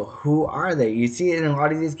question still. Who are they? You see it in a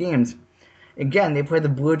lot of these games. Again, they play the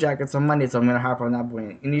Blue Jackets on Monday, so I'm going to harp on that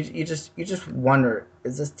point. And you just wonder,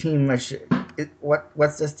 is this team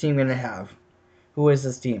what's this team going to have? Who is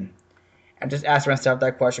this team? I just asked myself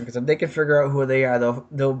that question because if they can figure out who they are,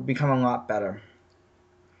 they'll become a lot better.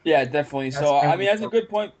 Yeah, definitely. That's So my I mean, only that's a focus. good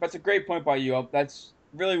point. That's a great point by you. That's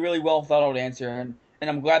really, really well thought out answer, and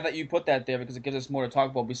I'm glad that you put that there because it gives us more to talk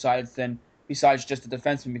about besides just the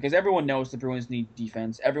defenseman. Because everyone knows the Bruins need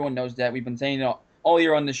defense. Everyone knows that. We've been saying it all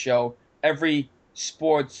year on the show. Every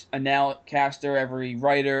sports caster, every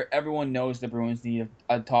writer, everyone knows the Bruins need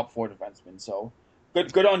a top four defenseman. So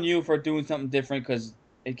good on you for doing something different because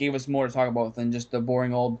it gave us more to talk about than just the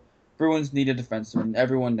boring old Bruins need a defenseman.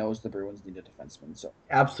 Everyone knows the Bruins need a defenseman. So.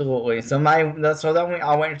 Absolutely. So then we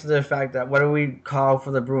all went into the fact that what do we call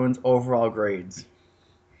for the Bruins overall grades?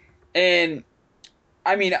 And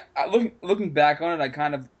I mean, looking back on it, I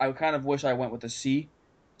kind of wish I went with a C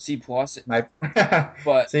plus. My,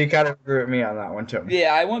 But so you kind of agree with me on that one too.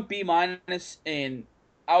 yeah, I went B minus, and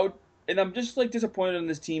I would, and I'm just like disappointed in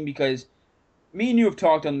this team because me and you have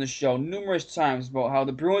talked on this show numerous times about how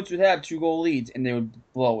the Bruins would have 2 goal leads and they would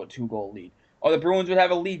blow a 2 goal lead, or the Bruins would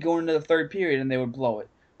have a lead going into the third period and they would blow it,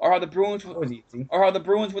 or how the Bruins That was easy. or how the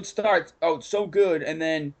Bruins would start out so good and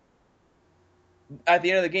then at the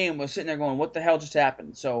end of the game was sitting there going, "What the hell just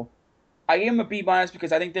happened?" So I gave him a B minus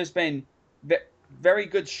because I think there's been very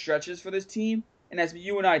good stretches for this team, and as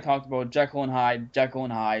you and I talked about, Jekyll and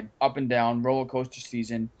Hyde, up and down, roller coaster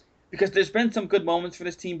season. Because there's been some good moments for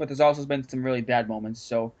this team, but there's also been some really bad moments.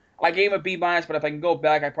 So I gave him a B minus, but if I can go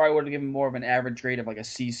back, I probably would have given him more of an average grade of like a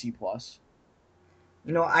C plus.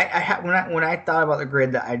 You know, when I thought about the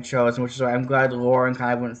grade that I chose, which is why I'm glad Lauren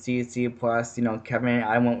kind of went C plus. You know, Kevin,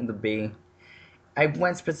 I went with the B. I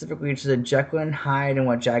went specifically to the Jekyll and Hyde and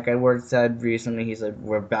what Jack Edwards said recently. He said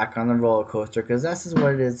we're back on the roller coaster because this is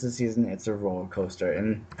what it is this season. It's a roller coaster,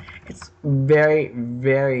 and it's very,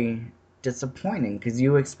 very disappointing because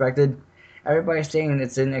you expected everybody's saying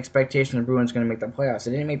it's an expectation the Bruins going to make the playoffs.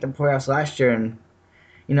 They didn't make the playoffs last year, and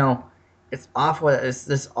you know it's awful that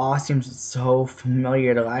this all seems so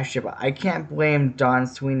familiar to last year. But I can't blame Don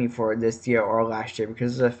Sweeney for it this year or last year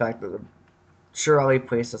because of the fact that the Shirley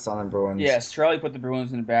placed us on the Bruins. Yes, Charlie put the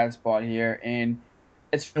Bruins in a bad spot here, and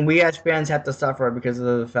it's And we as fans have to suffer because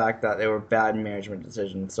of the fact that they were bad management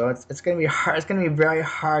decisions. So it's going to be hard. It's going to be very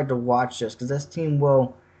hard to watch this because this team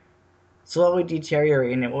will slowly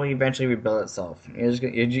deteriorate and it will eventually rebuild itself.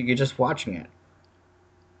 You're just watching it.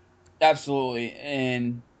 absolutely,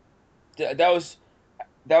 and th- that was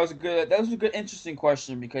that was a good interesting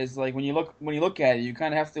question because like when you look at it, you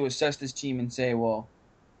kind of have to assess this team and say, well,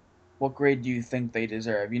 what grade do you think they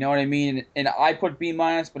deserve? You know what I mean? And I put B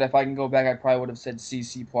minus, but if I can go back, I probably would have said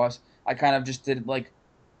C plus. I kind of just did like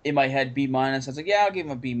in my head B minus. I was like, yeah, I'll give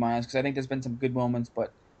him a B minus because I think there's been some good moments,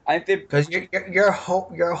 but I think Because you're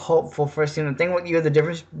hopeful for a team. The thing with you, the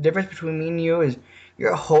difference between me and you is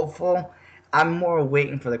you're hopeful. I'm more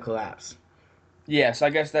waiting for the collapse. yes, I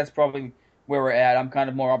guess that's probably where we're at. I'm kind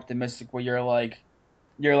of more optimistic where you're like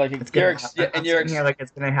It's you're gonna. ex- yeah, I'm sitting here like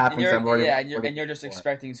it's gonna and happen. 'Cause you're I've already yeah already and you're just for it.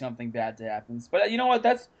 expecting something bad to happen. But you know what?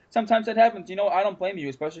 That's sometimes that happens. You know, I don't blame you,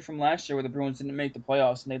 especially from last year where the Bruins didn't make the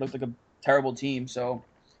playoffs and they looked like a terrible team. So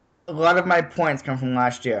A lot of my points come from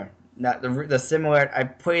last year. That the similar. I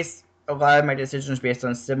place a lot of my decisions based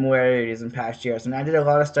on similarities in past years, and I did a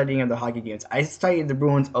lot of studying of the hockey games. I studied the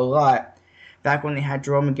Bruins a lot back when they had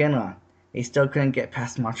Jerome McGinley. They still couldn't get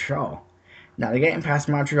past Montreal. Now they're getting past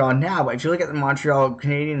Montreal now, but if you look at the Montreal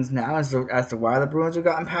Canadiens now as to why the Bruins have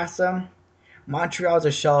gotten past them, Montreal's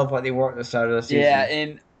a shell of what they were at the start of the yeah,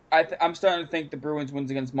 season. and I'm starting to think the Bruins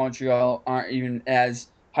wins against Montreal aren't even as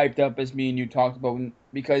hyped up as me and you talked about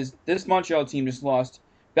because this Montreal team just lost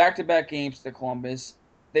back-to-back games to Columbus.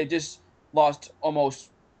 They just lost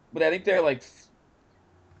almost, but I think they're like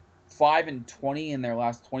 5-20 in their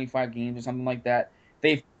last 25 games or something like that.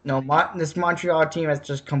 They've No, this Montreal team has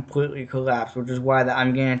just completely collapsed, which is why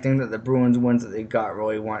I'm getting to think that the Bruins wins that they got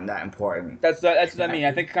really weren't that important. that's what I mean.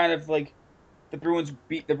 I think kind of like the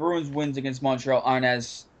Bruins wins against Montreal aren't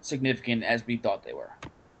as significant as we thought they were.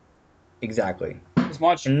 Exactly.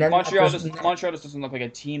 Because And then Montreal just doesn't look like a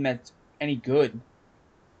team that's any good.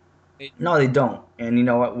 no, they don't. And you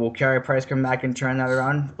know what? Will Carey Price come back and turn that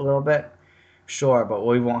around a little bit? Sure, but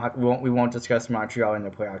we won't discuss Montreal and the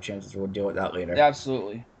playoff chances. We'll deal with that later.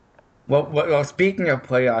 Absolutely. Well, speaking of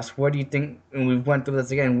playoffs, where do you think? And we went through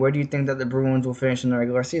this again. Where do you think that the Bruins will finish in the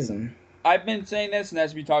regular season? I've been saying this, and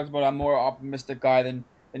as we talked about, I'm more optimistic guy than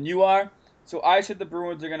you are. So I said the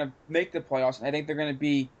Bruins are going to make the playoffs, and I think they're going to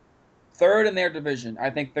be third in their division. I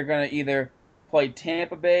think they're going to either play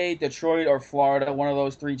Tampa Bay, Detroit, or Florida, one of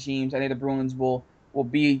those three teams. I think the Bruins will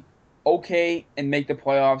be okay and make the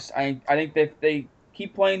playoffs. I think that if they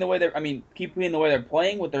keep playing the way they're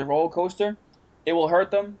playing with their roller coaster, it will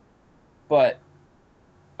hurt them. But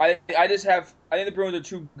I think the Bruins are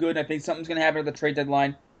too good. I think something's going to happen at the trade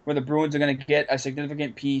deadline where the Bruins are going to get a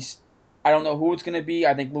significant piece. I don't know who it's going to be.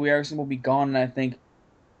 I think Louis Eriksson will be gone, and I think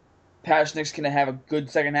Pastrnak's going to have a good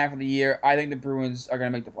second half of the year. I think the Bruins are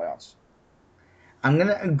going to make the playoffs. I'm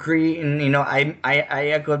gonna agree, and I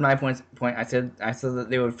echoed my point. I said that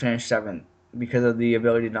they would finish 7th because of the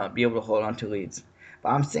ability to not be able to hold on to leads. But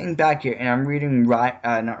I'm sitting back here and I'm reading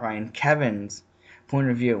Kevin's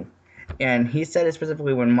point of view, and he said it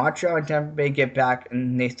specifically when Montreal and Tampa Bay get back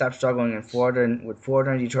and they stop struggling in with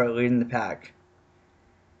Florida and Detroit leading the pack.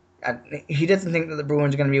 He doesn't think that the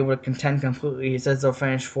Bruins are going to be able to contend completely. He says they'll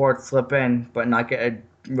finish 4th, slip in, but not get a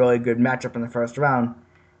really good matchup in the first round.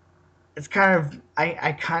 It's kind of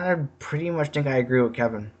I kind of pretty much think I agree with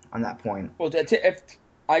Kevin on that point. Well, if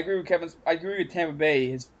I agree with Kevin's, I agree with Tampa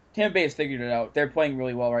Bay. Tampa Bay has figured it out. They're playing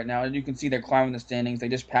really well right now, and you can see they're climbing the standings. They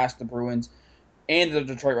just passed the Bruins and the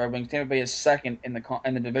Detroit Red Wings. Tampa Bay is 2nd in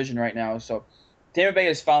the division right now, so Tampa Bay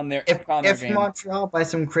has found their If game. Montreal by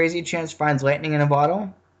some crazy chance finds lightning in a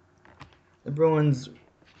bottle, the Bruins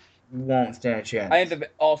won't stand a chance. I think the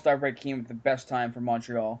All-Star break came at the best time for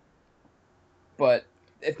Montreal, but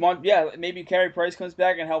maybe Carey Price comes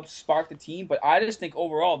back and helps spark the team, but I just think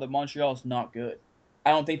overall that Montreal is not good.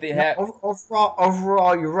 I don't think they have.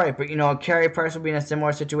 Overall, you're right, but Carey Price will be in a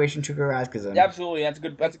similar situation to Rasmussen. Absolutely, that's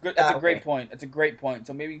a great point. That's a great point.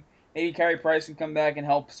 So maybe Carey Price can come back and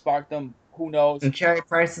help spark them. Who knows? And Carey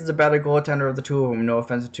Price is a better goaltender of the two of them. No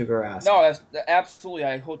offense to Tuukka Rask. No, that's absolutely.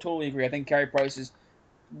 I totally agree. I think Carey Price is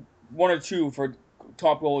 1 or 2 for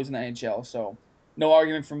top goalies in the NHL. So no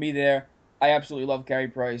argument from me there. I absolutely love Carey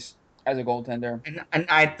Price as a goaltender. And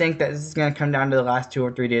I think that this is going to come down to the last 2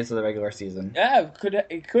 or 3 days of the regular season. Yeah,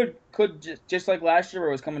 it could just like last year where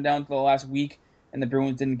it was coming down to the last week and the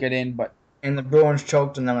Bruins didn't get in, but. And the Bruins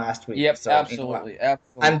choked in the last week. Yep, so, absolutely.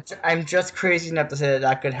 I'm just crazy enough to say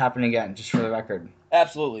that could happen again, just for the record.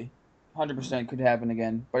 Absolutely. 100% could happen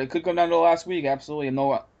again. But it could come down to the last week, absolutely.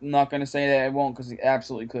 I'm not going to say that it won't, because it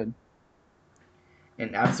absolutely could.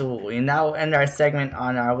 And absolutely. And now we'll end our segment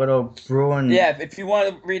on our little Bruin. Yeah, if you want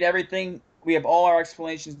to read everything, we have all our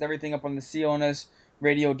explanations and everything up on the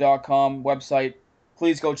CLNSradio.com website.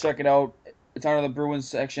 Please go check it out. It's under the Bruins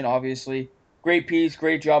section, obviously. Great piece,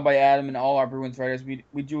 great job by Adam and all our Bruins writers. We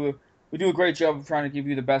do a great job of trying to give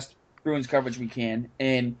you the best Bruins coverage we can.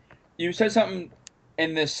 And you said something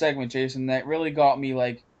in this segment, Jason, that really got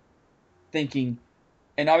me thinking.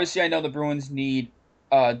 And obviously, I know the Bruins need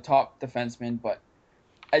top defensemen, but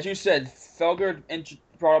as you said, Felger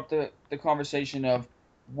brought up the conversation of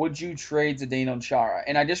would you trade Zdeno Chara?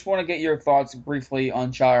 And I just want to get your thoughts briefly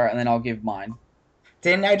on Chara, and then I'll give mine.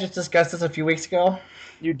 Didn't I just discuss this a few weeks ago?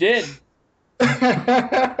 You did.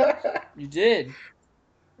 You did.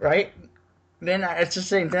 Right? Then I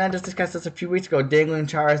just discussed this a few weeks ago, dangling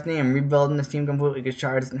Chara's name, rebuilding this team completely because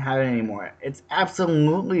Chara doesn't have it anymore. It's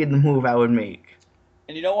absolutely the move I would make.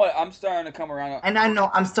 And you know what? I'm starting to come around. And I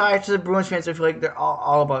know, I'm sorry to the Bruins fans who feel like they're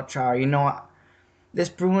all about Chara. You know what? This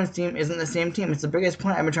Bruins team isn't the same team. It's the biggest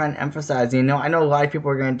point I've been trying to emphasize. I know a lot of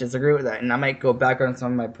people are going to disagree with that, and I might go back on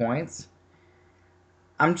some of my points.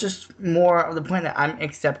 I'm just more of the point that I'm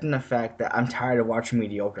accepting the fact that I'm tired of watching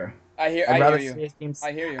mediocre. I hear you.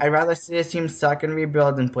 I hear you. I'd rather see this team suck and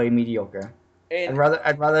rebuild than play mediocre. And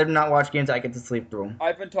I'd rather not watch games I get to sleep through.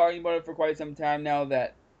 I've been talking about it for quite some time now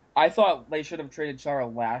that I thought they should have traded Chara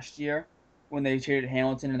last year when they traded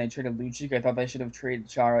Hamilton and they traded Lucic. I thought they should have traded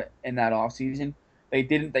Chara in that offseason. They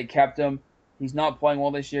didn't. They kept him. He's not playing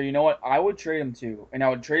well this year. You know what? I would trade him too, and I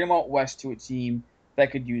would trade him out west to a team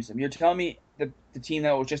that could use him. You're telling me the team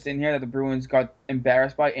that was just in here that the Bruins got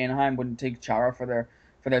embarrassed by, Anaheim, wouldn't take Chara for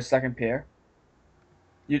their second pair?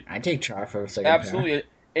 I'd take Chara for a second pair. Absolutely.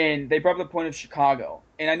 And they brought up the point of Chicago.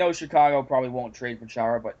 And I know Chicago probably won't trade for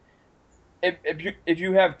Chara, but if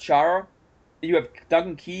you have Chara, you have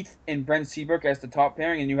Duncan Keith and Brent Seabrook as the top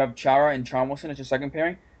pairing, and you have Chara and Chalmers as your second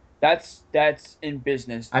pairing, that's in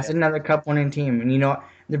business. That's another cup-winning team. And you know,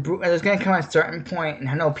 there's going to come a certain point, and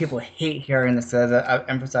I know people hate hearing this, so I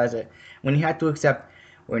emphasize it, when you have to accept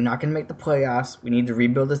we're not going to make the playoffs, we need to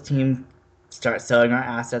rebuild this team, start selling our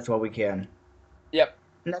assets while we can. Yep.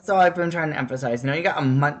 And that's all I've been trying to emphasize. You know, you got a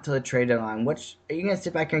month to the trade deadline. Are you going to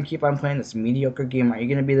sit back here and keep on playing this mediocre game? Or are you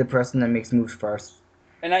going to be the person that makes moves first?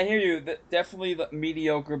 And I hear you, definitely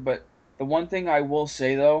mediocre, but the one thing I will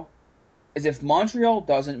say, though, is if Montreal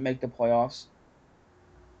doesn't make the playoffs,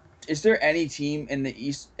 is there any team in the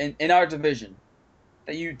East, in our division,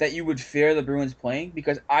 that you would fear the Bruins playing?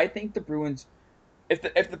 Because I think the Bruins, if the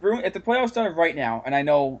playoffs started right now, and I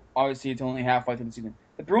know obviously it's only halfway through the season,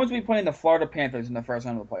 the Bruins will be playing the Florida Panthers in the first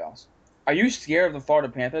round of the playoffs. Are you scared of the Florida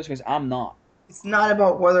Panthers? Because I'm not. It's not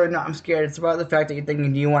about whether or not I'm scared. It's about the fact that you're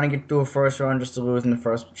thinking, do you want to get through a first round just to lose in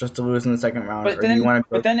the second round, But or do you then, want to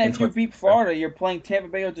but go then, in if you towards? beat Florida, you're playing Tampa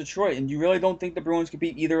Bay or Detroit, and you really don't think the Bruins could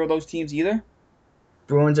beat either of those teams either?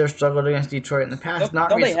 Bruins have struggled against Detroit in the past, No,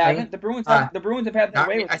 not no, they recently. haven't. The Bruins Uh, have had their not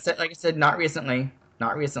way re- with I them. said, like I said, not recently,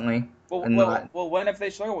 not recently, Well, and well, not. well. When have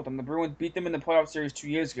they struggled with them? The Bruins beat them in the playoff series 2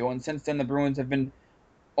 years ago, and since then the Bruins have been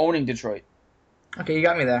owning Detroit. Okay, you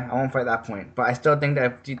got me there. I won't fight that point, but I still think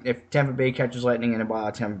that if Tampa Bay catches Lightning in a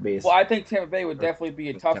ball, Tampa Bay's. Well, I think Tampa Bay would definitely be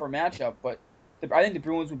a tougher matchup, but I think the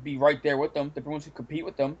Bruins would be right there with them. The Bruins would compete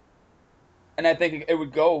with them, and I think it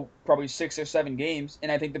would go probably 6 or 7 games,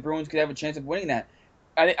 and I think the Bruins could have a chance of winning that.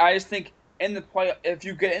 I just think in the play, if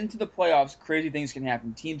you get into the playoffs, crazy things can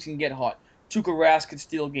happen. Teams can get hot. Tuukka Rask could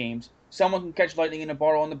steal games. Someone can catch lightning in a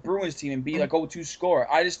bottle on the Bruins team and be like go-to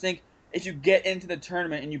scorer. I just think if you get into the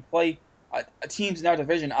tournament and you play teams in our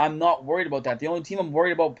division, I'm not worried about that. The only team I'm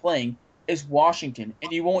worried about playing is Washington,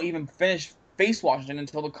 and you won't even face Washington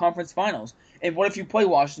until the conference finals. And what if you play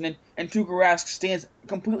Washington and Tuukka Rask stands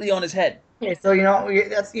completely on his head? Okay, so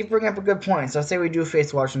you bring up a good point. So say we do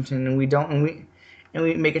face Washington and we don't, and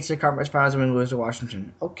we make it to the conference finals and we lose to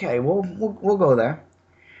Washington. Okay, we'll go there.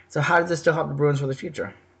 So how does this still help the Bruins for the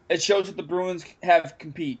future? It shows that the Bruins have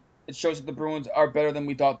compete. It shows that the Bruins are better than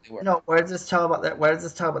we thought they were. No, what does this tell about that? What does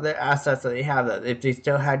this tell about the assets that they have? That if they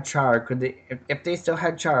still had Char, if they still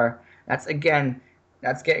had Char, that's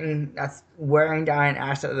wearing down an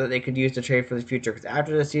asset that they could use to trade for the future. Because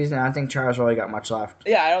after the season, I don't think Char's really got much left.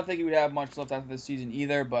 Yeah, I don't think he would have much left after this season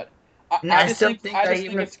either. But I still think that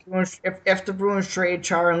even if the Bruins trade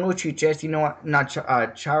Char and Lucic, just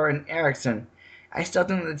not Char and Eriksson, I still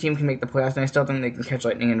think that the team can make the playoffs, and I still think they can catch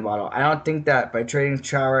lightning in the bottle. I don't think that by trading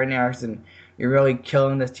Chara and Eriksson, you're really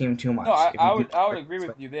killing this team too much. No, I would agree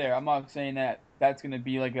with you there. I'm not saying that that's going to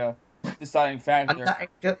be like a deciding factor. Like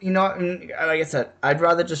I said, I'd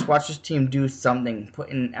rather just watch this team do something, put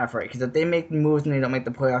in an effort. Because if they make moves and they don't make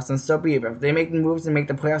the playoffs, then so be it. But if they make moves and make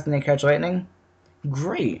the playoffs and they catch lightning,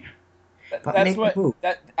 great. But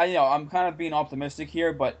I'm kind of being optimistic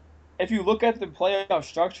here, but if you look at the playoff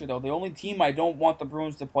structure, though, the only team I don't want the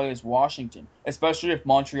Bruins to play is Washington, especially if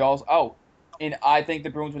Montreal's out. And I think the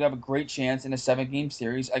Bruins would have a great chance in a 7-game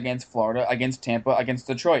series against Florida, against Tampa, against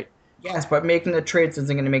Detroit. Yes, but making the trades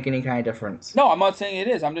isn't going to make any kind of difference. No, I'm not saying it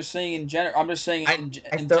is. I'm just saying in general.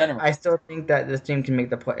 In general. I still think that this team can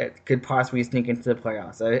could possibly sneak into the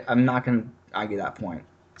playoffs. I'm not going to argue that point.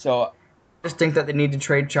 So I just think that they need to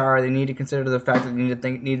trade Chara. They need to consider the fact that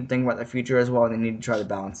they need to think about the future as well, and they need to try to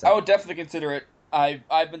balance it. I would definitely consider it.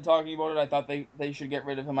 I've been talking about it. I thought they should get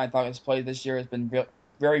rid of him. I thought his play this year has been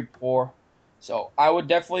very poor. So I would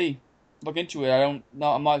definitely look into it. I'm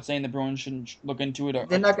not saying the Bruins shouldn't look into it.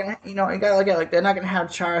 They're not gonna, you gotta look at they're not gonna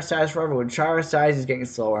have Chara size forever. Chara size is getting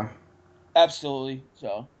slower. Absolutely.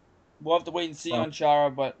 So we'll have to wait and see on Chara.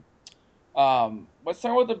 But let's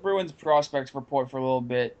start with the Bruins prospects report for a little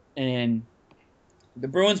bit. And the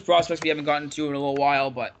Bruins prospects we haven't gotten to in a little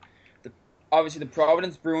while, but obviously the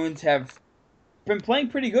Providence Bruins have been playing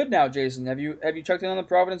pretty good now. Jason, have you checked in on the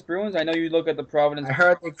Providence Bruins? I know you look at the Providence. I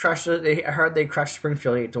heard they crushed it. I heard they crushed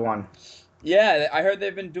Springfield 8-1. Yeah, I heard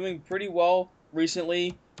they've been doing pretty well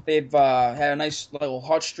recently. They've had a nice little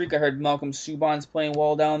hot streak. I heard Malcolm Subban's playing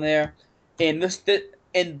well down there, and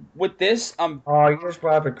with this, Oh, you just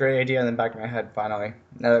brought up a great idea in the back of my head. Finally,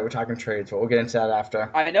 now that we're talking trades, but we'll get into that after.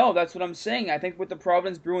 I know that's what I'm saying. I think with the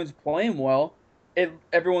Providence Bruins playing well,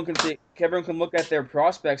 everyone can look at their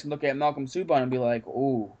prospects and look at Malcolm Subban and be like,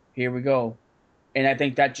 "Ooh, here we go," and I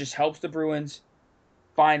think that just helps the Bruins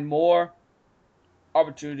find more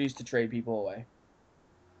opportunities to trade people away.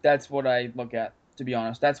 That's what I look at, to be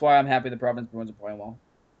honest. That's why I'm happy the Providence Bruins are playing well.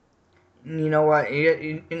 You know what?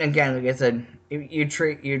 And again, like I said,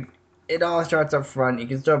 it all starts up front. You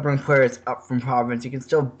can still bring players up from Providence. You can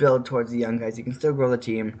still build towards the young guys. You can still grow the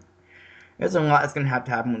team. There's a lot that's going to have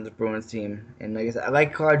to happen with this Bruins team. And like I said, I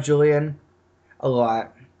like Claude Julien a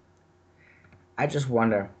lot. I just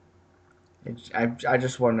wonder. I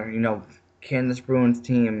just wonder, can this Bruins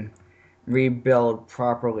team rebuild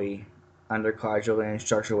properly under Claude Julien's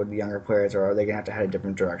structure with the younger players, or are they going to have to head a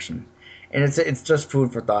different direction? And it's just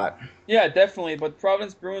food for thought. Yeah, definitely. But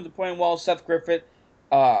Providence Bruins are playing well. Seth Griffith,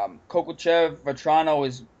 Kokochev, Vetrano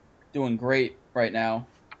is doing great right now.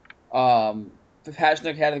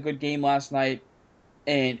 Pasternak had a good game last night,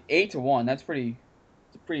 and 8-1. That's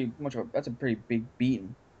a pretty big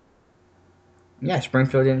beating. Yeah,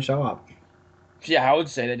 Springfield didn't show up. Yeah, I would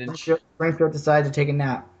say they didn't. Springfield decided to take a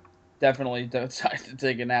nap. Definitely decided to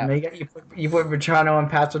take a nap. You put Vetrano and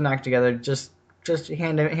Pasternak together. Just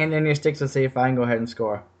hand in your sticks and say, "Fine, go ahead and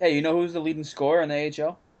score." Hey, you know who's the leading scorer in the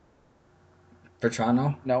AHL? For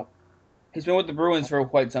Toronto? No. He's been with the Bruins for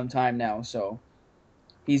quite some time now, so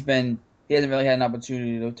he hasn't really had an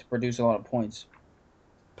opportunity to produce a lot of points.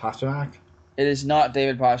 Pasternak? It is not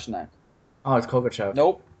David Pastrnak. Oh, it's Kovachev.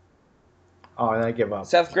 Nope. Oh, I give up.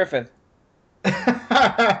 Seth Griffith.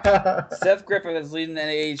 Seth Griffith is leading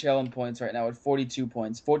the AHL in points right now with 42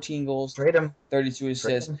 points, 14 goals, Trade him. 32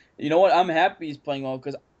 assists. Trade him. You know what? I'm happy he's playing well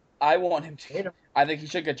because I want him to. Trade him. I think he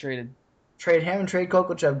should get traded. Trade him and trade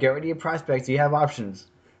Kovachev. Get rid of your prospects. You have options.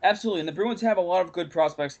 Absolutely, and the Bruins have a lot of good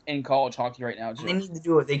prospects in college hockey right now, too. They need to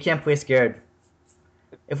do it. They can't play scared.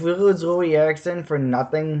 If we lose Louis Eriksson for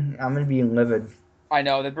nothing, I'm going to be livid. I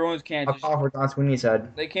know, the Bruins can't I'll just, call for Don Sweeney's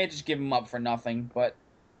head. they can't just give him up for nothing, but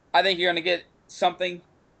I think you're going to get something,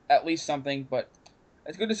 at least something, but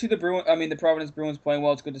it's good to see the Providence Bruins playing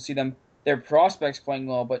well. It's good to see their prospects playing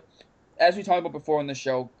well, but as we talked about before on the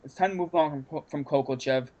show, it's time to move on from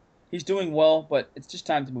Kovalchev. He's doing well, but it's just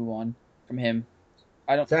time to move on from him.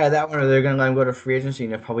 Sorry, that one, or they're going to let him go to free agency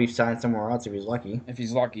and he'll probably sign somewhere else if he's lucky. If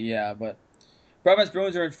he's lucky, yeah. But Providence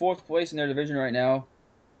Bruins are in 4th place in their division right now,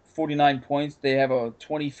 49 points. They have a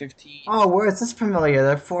 2015. Oh, where is this familiar?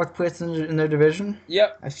 They're 4th place in their division?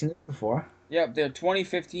 Yep. I've seen this before. Yep, they're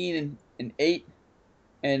 2015 and 8.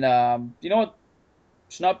 And you know what?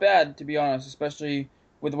 It's not bad, to be honest, especially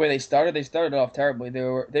with the way they started. They started off terribly. They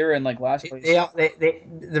were in like last place.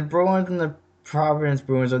 The Bruins and the Providence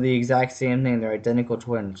Bruins are the exact same thing. They're identical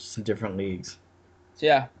twins, just in different leagues.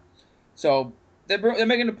 Yeah. So they're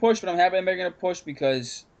making a push, but I'm happy they're making a push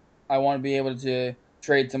because I want to be able to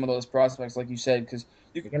trade some of those prospects, like you said, because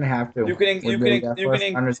you're gonna have to. You can include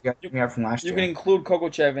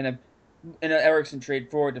Kovalchev in an Eriksson trade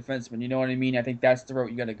for a defenseman. You know what I mean? I think that's the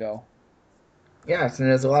route you got to go. Yes, and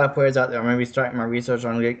there's a lot of players out there. I'm going to be starting my research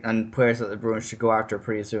on players that the Bruins should go after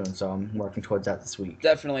pretty soon, so I'm working towards that this week.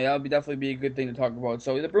 Definitely. That would definitely be a good thing to talk about.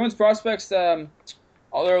 So the Bruins prospects, there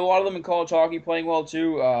are a lot of them in college hockey playing well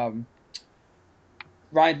too.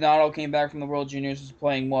 Ryan Donato came back from the World Juniors, is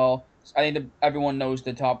playing well. I think everyone knows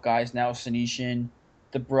the top guys now, Senyshyn,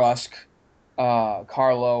 DeBrusk,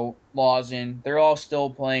 Carlo, Lawson. They're all still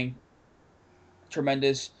playing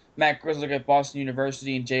tremendous. Matt Grzelcyk at Boston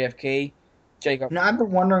University and JFK. Jacob. Now, I've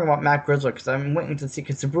been wondering about Matt Grzelcyk because I'm waiting to see,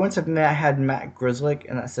 because the Bruins have had Matt Grzelcyk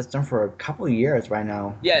in that system for a couple of years right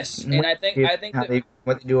now. Yes, and I think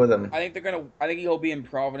what they do with him. I think he'll be in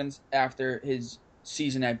Providence after his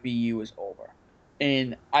season at BU is over,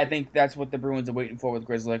 and I think that's what the Bruins are waiting for with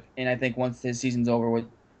Grzelcyk. And I think once his season's over with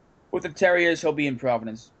the Terriers, he'll be in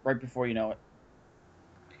Providence right before you know it.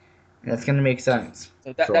 That's gonna make sense.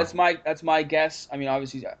 So that's my guess. I mean,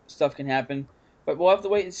 obviously stuff can happen, but we'll have to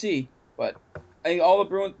wait and see. But I think all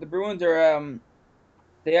the Bruins are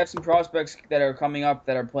they have some prospects that are coming up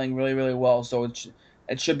that are playing really, really well. So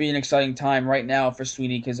it should be an exciting time right now for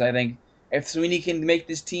Sweeney, because I think if Sweeney can make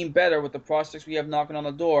this team better with the prospects we have knocking on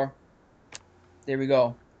the door, there we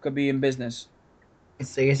go. Could be in business.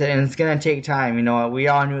 It's like I said, and it's gonna take time. You know, we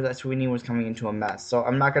all knew that Sweeney was coming into a mess. So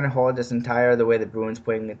I'm not gonna hold this entire the way the Bruins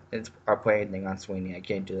are playing anything on Sweeney. I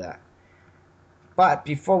can't do that. But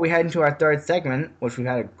before we head into our third segment, which we've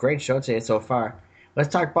had a great show today so far, let's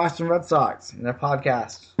talk Boston Red Sox and their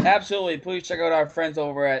podcast. Absolutely. Please check out our friends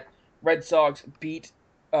over at Red Sox Beat.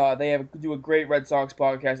 They do a great Red Sox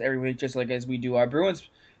podcast every week, just like as we do our Bruins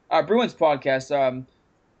podcast.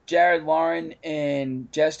 Jared, Lauren,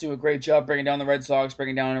 and Jess do a great job breaking down the Red Sox,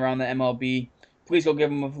 breaking down around the MLB. Please go give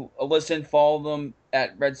them a listen. Follow them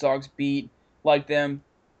at Red Sox Beat. Like them.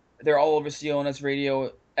 They're all over CLNS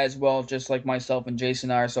Radio as well, just like myself and Jason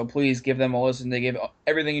are. So please give them a listen. They give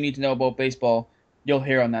everything you need to know about baseball. You'll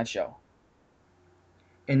hear on that show.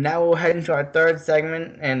 And now we'll head into our third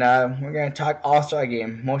segment, and we're going to talk All-Star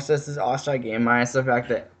Game. Most of this is All-Star Game, minus the fact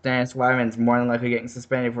that Dennis Wyman's more than likely getting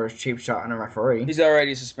suspended for his cheap shot on a referee. He's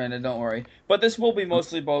already suspended, don't worry. But this will be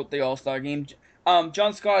mostly about the All-Star Game.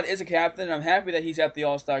 John Scott is a captain, and I'm happy that he's at the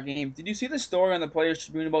All-Star Game. Did you see the story on the Players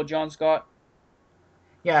Tribune about John Scott?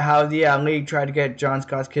 Yeah, how the league tried to get John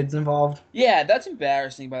Scott's kids involved. Yeah, that's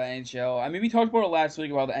embarrassing by the NHL. I mean, we talked about it last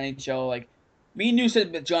week about the NHL. Like, me and you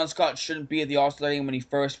said that John Scott shouldn't be at the All-Star Game when he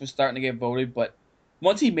first was starting to get voted, but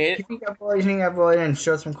once he made it... He got voted in and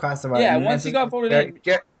showed some class about it. Yeah, once he got voted in...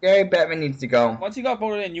 Gary Bettman needs to go. Once he got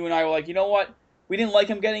voted in, you and I were like, you know what? We didn't like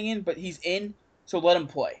him getting in, but he's in, so let him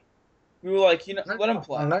play. We were like, let him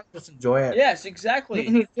play. Let him just enjoy it. Yes, exactly.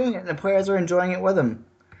 And he's doing it, and the players are enjoying it with him.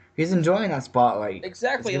 He's enjoying that spotlight.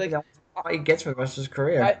 Exactly. Like he gets for the rest of his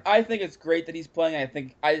career. I think it's great that he's playing.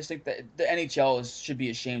 I just think that the NHL should be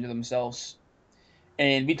ashamed of themselves.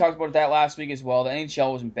 And we talked about that last week as well. The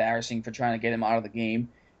NHL was embarrassing for trying to get him out of the game.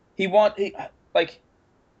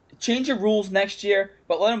 change your rules next year,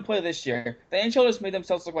 but let them play this year. The NHL just made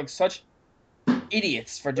themselves look like such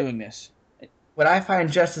idiots for doing this. What I find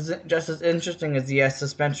just as interesting is the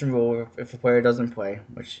suspension rule if a player doesn't play,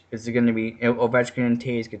 which is going to be Ovechkin and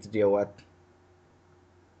Taves get to deal with.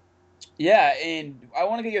 Yeah, and I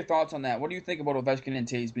want to get your thoughts on that. What do you think about Ovechkin and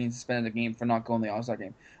Taves being suspended the game for not going to the All-Star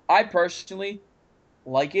game? I personally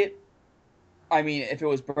like it. I mean, if it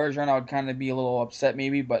was Bergeron, I would kind of be a little upset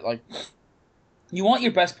maybe, but like, you want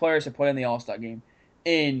your best players to play in the All-Star game.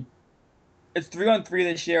 And it's 3-on-3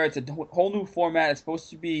 this year. It's a whole new format. It's supposed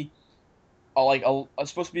to be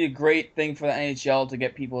supposed to be a great thing for the NHL to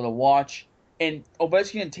get people to watch. And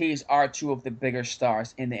Ovechkin and Taves are two of the bigger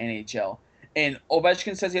stars in the NHL. And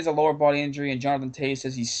Ovechkin says he has a lower body injury, and Jonathan Taves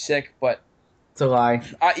says he's sick. But it's a lie.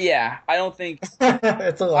 I don't think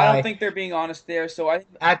it's a lie. I don't think they're being honest there. So I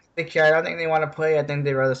don't think they want to play. I think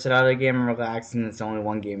they'd rather sit out of the game and relax, and it's only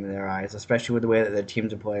one game in their eyes, especially with the way that their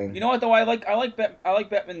teams are playing. You know what though? I like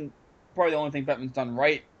Bettman. Probably the only thing Bettman's done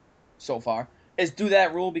right so far is do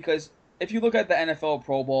that rule, because if you look at the NFL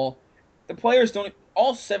Pro Bowl, the players don't.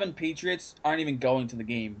 All 7 Patriots aren't even going to the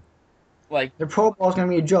game. Like, the Pro Bowl is gonna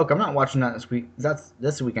be a joke. I'm not watching that this week. That's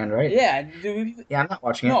this weekend, right? Yeah, I'm not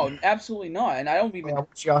watching it. No, absolutely not. And I don't even. I'll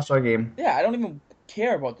watch the All-Star game. Yeah, I don't even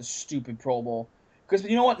care about the stupid Pro Bowl, because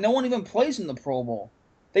you know what? No one even plays in the Pro Bowl.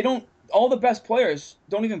 They don't. All the best players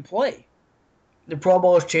don't even play. The Pro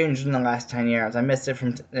Bowl has changed in the last 10 years. I missed it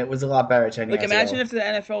it was a lot better 10 years ago. Like, imagine if the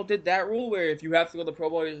NFL did that rule where if you have to go to the Pro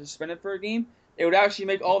Bowl, you're suspended for a game. It would actually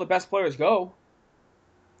make all the best players go.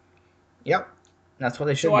 Yep, that's what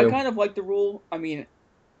they should do. So I kind of like the rule. I mean,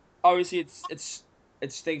 obviously it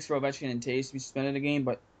stinks for Ovechkin and Taves to be suspended a game,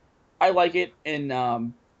 but I like it,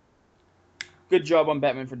 and good job on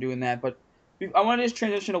Bettman for doing that. But I want to just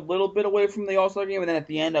transition a little bit away from the All-Star game, and then at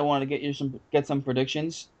the end I want to get some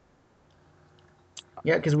predictions.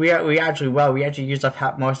 Yeah, because we actually used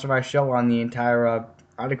up most of our show on the entire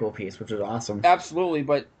article piece, which was awesome. Absolutely,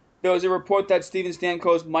 but there was a report that Steven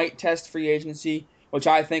Stamkos might test free agency, which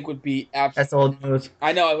I think would be absolutely. That's old news.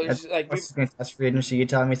 I know. It was like test free agency. You're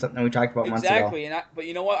telling me something we talked about months ago. Exactly, but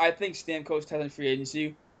you know what? I think Stamkos testing free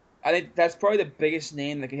agency. I think that's probably the biggest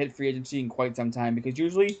name that could hit free agency in quite some time, because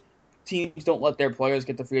usually teams don't let their players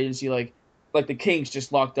get to free agency. Like the Kings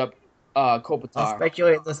just locked up Kopitar. I'll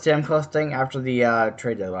speculate the Stamkos thing after the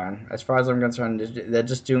trade deadline. As far as I'm concerned, they're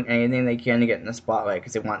just doing anything they can to get in the spotlight,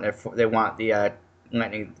 because they want the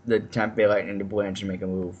Lightning, the Tampa Bay Lightning, to blanch and make a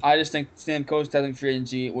move. I just think Stamkos testing free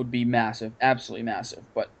agency would be massive, absolutely massive.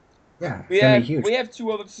 But yeah, it's gonna be huge. We have 2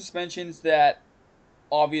 other suspensions that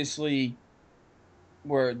obviously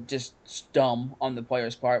were just dumb on the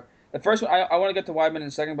players' part. The first one, I want to get to Wideman in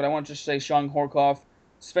a second, but I want to just say Sean Horkoff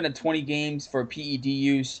suspended 20 games for PED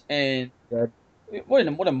use, and what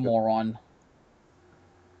a moron!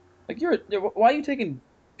 Like, why are you taking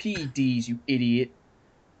PEDs, you idiot?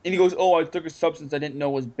 And he goes, "Oh, I took a substance I didn't know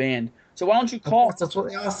was banned." So why don't you call? That's what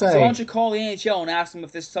they all say. So why don't you call the NHL and ask them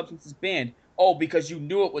if this substance is banned? Oh, because you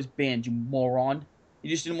knew it was banned, you moron. You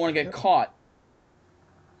just didn't want to get caught.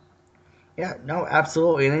 Yeah, no,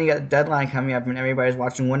 absolutely. And then you got the deadline coming up, and everybody's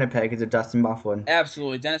watching Winnipeg because of Dustin Byfuglien.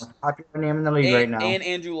 Absolutely, Dennis. Popular name in the league right now. And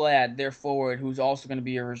Andrew Ladd, their forward, who's also going to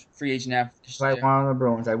be a free agent after this year. I want on the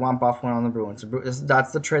Bruins. I want Byfuglien on the Bruins.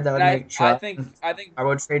 That's the trade that would make. I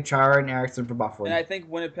would trade Chara and Eriksson for Byfuglien. And I think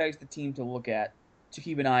Winnipeg's the team to look at, to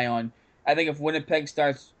keep an eye on. I think if Winnipeg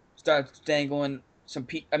starts dangling some,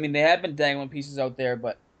 they have been dangling pieces out there,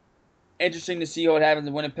 but interesting to see what happens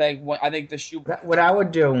in Winnipeg. I think the shoe. What I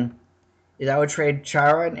would do is I would trade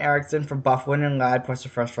Chara and Eriksson for Byfuglien and Ladd plus a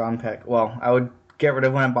first-round pick. Well, I would get rid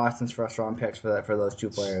of one of Boston's first-round picks for those 2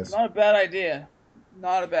 players. Not a bad idea.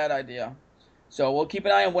 Not a bad idea. So we'll keep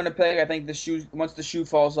an eye on Winnipeg. I think once the shoe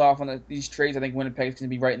falls off on these trades, I think Winnipeg's going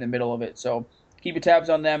to be right in the middle of it. So keep your tabs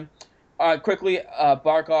on them. Quickly,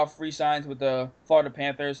 Barkov re-signs with the Florida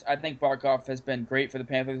Panthers. I think Barkov has been great for the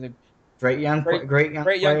Panthers. Great young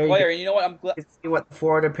player. And you know what? I'm glad to see what the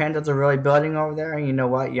Florida Panthers are really building over there. And you know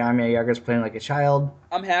what? Jaromir Jagr's playing like a child.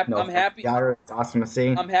 I'm happy. It's awesome to see.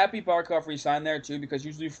 I'm happy Barkov re-signed there too, because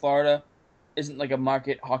usually Florida isn't like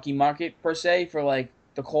a hockey market per se for like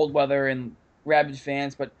the cold weather and rabid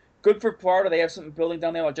fans. But good for Florida. They have something building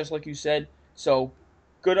down there, just like you said. So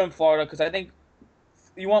good on Florida, because I think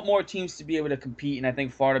you want more teams to be able to compete, and I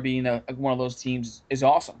think Florida being one of those teams is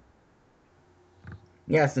awesome.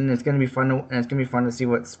 Yes, and it's gonna be fun to see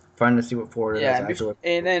what Florida does actually.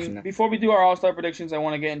 And then before we do our All-Star predictions, I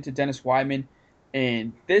want to get into Dennis Wideman.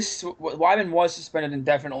 And Wideman was suspended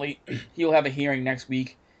indefinitely. He'll have a hearing next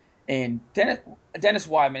week. And Dennis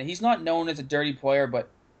Wideman, he's not known as a dirty player, but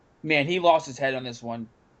man, he lost his head on this one.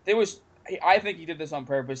 I think he did this on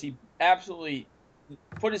purpose. He absolutely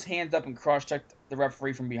put his hands up and cross-checked the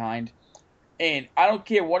referee from behind. And I don't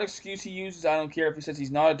care what excuse he uses. I don't care if he says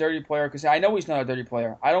he's not a dirty player, because I know he's not a dirty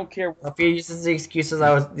player. I don't care. If he uses the excuse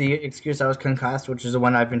I was concussed, which is the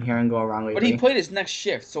one I've been hearing go around lately. But he played his next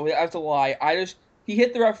shift, so that's a lie. He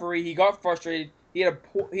hit the referee. He got frustrated. He had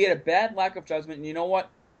a bad lack of judgment. And you know what?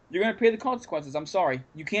 You're gonna pay the consequences. I'm sorry.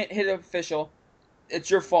 You can't hit an official.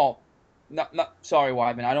 It's your fault. Not sorry,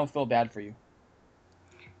 Weidman. I don't feel bad for you.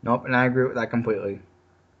 Nope, and I agree with that completely.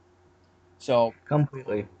 So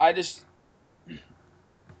completely. I just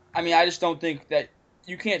don't think that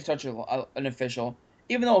you can't touch an official,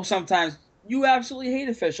 even though sometimes you absolutely hate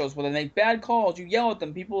officials when they make bad calls. You yell at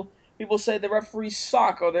them. People say the referees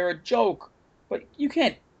suck or they're a joke, but you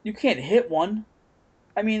can't hit one.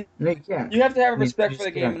 I mean, no, you can't. You have to have respect for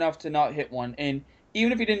the game enough to not hit one. And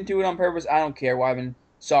even if you didn't do it on purpose, I don't care, Wyman.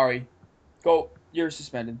 Sorry. You're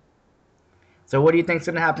suspended. So what do you think's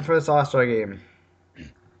going to happen for this All-Star game?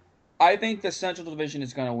 I think the Central Division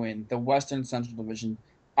is going to win. The Western Central Division.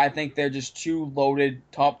 I think they're just too loaded,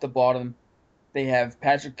 top to bottom. They have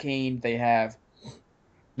Patrick Kane. They have... You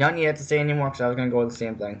don't need to say anymore because I was going to go with the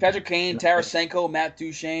same thing. Patrick Kane, Tarasenko, Matt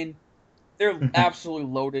Duchene. They're absolutely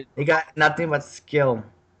loaded. They got nothing but skill.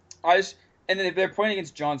 And then they're playing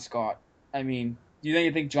against John Scott. I mean, do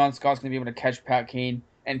you think John Scott's going to be able to catch Pat Kane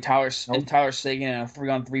and Tyler Seguin in a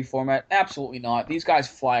 3-on-3 format? Absolutely not. These guys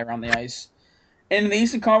fly around the ice. And in the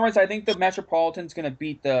Eastern Conference, I think the Metropolitan's going to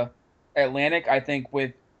beat the Atlantic. I think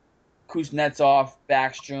with Kuznetsov,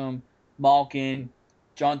 Backstrom, Malkin,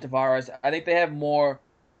 John Tavares, I think they have more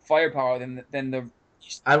firepower than the.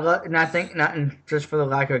 I think not just for the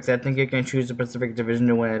Blackhawks. I think you can choose the Pacific Division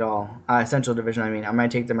to win it all. Central Division. I mean, I might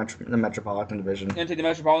take the Metropolitan Division. You're gonna take the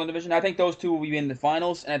Metropolitan Division. I think those two will be in the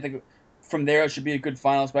finals, and I think from there it should be a good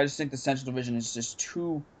finals. But I just think the Central Division is just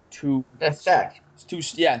too. That's stacked. It's too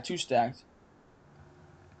stacked.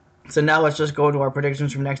 So now let's just go to our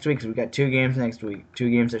predictions from next week. Because we got 2 games next week. 2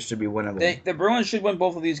 games that should be winnable. The Bruins should win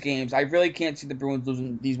both of these games. I really can't see the Bruins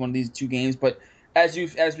losing one of these 2 games, but. As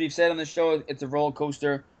we've said on the show, it's a roller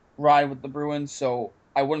coaster ride with the Bruins, so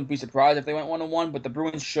I wouldn't be surprised if they went 1-1. But the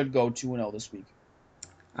Bruins should go 2-0 this week.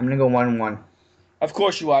 I'm gonna go 1-1. Of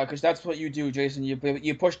course you are, because that's what you do, Jason. You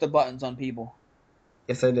push the buttons on people.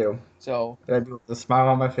 Yes, I do. So I do with the smile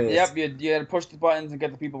on my face. Yep, you had to push the buttons and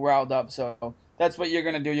get the people riled up. So that's what you're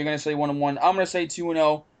gonna do. You're gonna say 1-1. I'm gonna say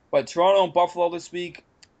 2-0. But Toronto and Buffalo this week.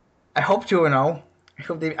 I hope 2-0.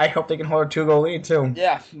 I hope they can hold a 2-goal lead too.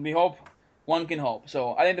 Yeah, we hope. One can hope.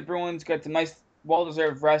 So I think the Bruins got some nice,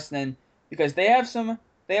 well-deserved rest, and because they have some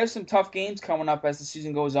tough games coming up as the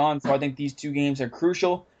season goes on. So I think these 2 games are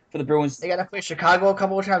crucial for the Bruins. They got to play Chicago a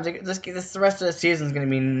couple of times. The rest of the season is going to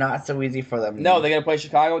be not so easy for them. No, they got to play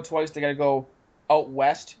Chicago twice. They got to go out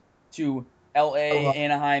west to L.A.,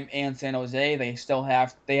 Anaheim, and San Jose. They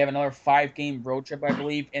have another 5-game road trip, I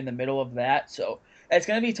believe, in the middle of that. So it's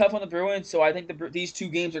going to be tough on the Bruins. So I think these 2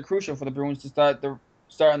 games are crucial for the Bruins to start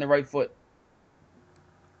on the right foot.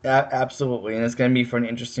 Absolutely, and it's going to be for an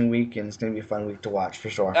interesting week, and it's going to be a fun week to watch for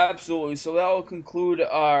sure. Absolutely. So that will conclude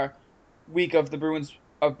our week of the Bruins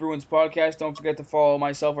podcast. Don't forget to follow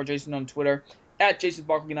myself or Jason on Twitter at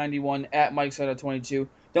JasonBuckley91 at MikeSutter22.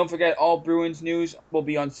 Don't forget all Bruins news will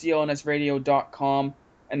be on clnsradio.com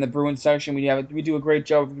and the Bruins section. We do a great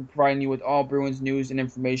job of providing you with all Bruins news and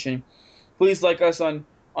information. Please like us on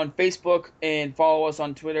Facebook and follow us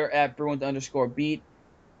on Twitter at Bruins_beat.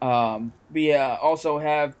 We also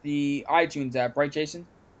have the iTunes app, right, Jason?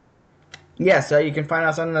 Yes, you can find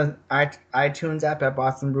us on the iTunes app at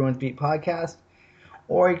Boston Bruins Beat Podcast,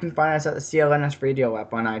 or you can find us at the CLNS Radio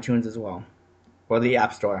app on iTunes as well, or the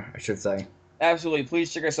App Store, I should say. Absolutely.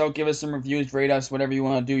 Please check us out. Give us some reviews, rate us, whatever you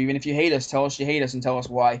want to do. Even if you hate us, tell us you hate us and tell us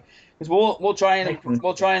why, because we'll try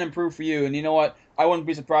and improve for you. And you know what? I wouldn't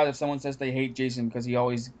be surprised if someone says they hate Jason because he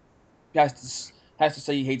always has to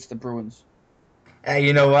say he hates the Bruins. Hey,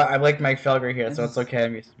 you know what? I like Mike Felger here, so it's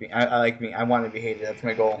okay. I like me. I want to be hated. That's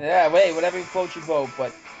my goal. Yeah, whatever floats your boat.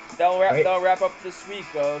 But that'll wrap up this week.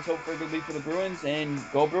 Let's hope for a good week for the Bruins, and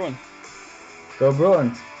go Bruins. Go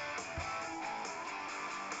Bruins.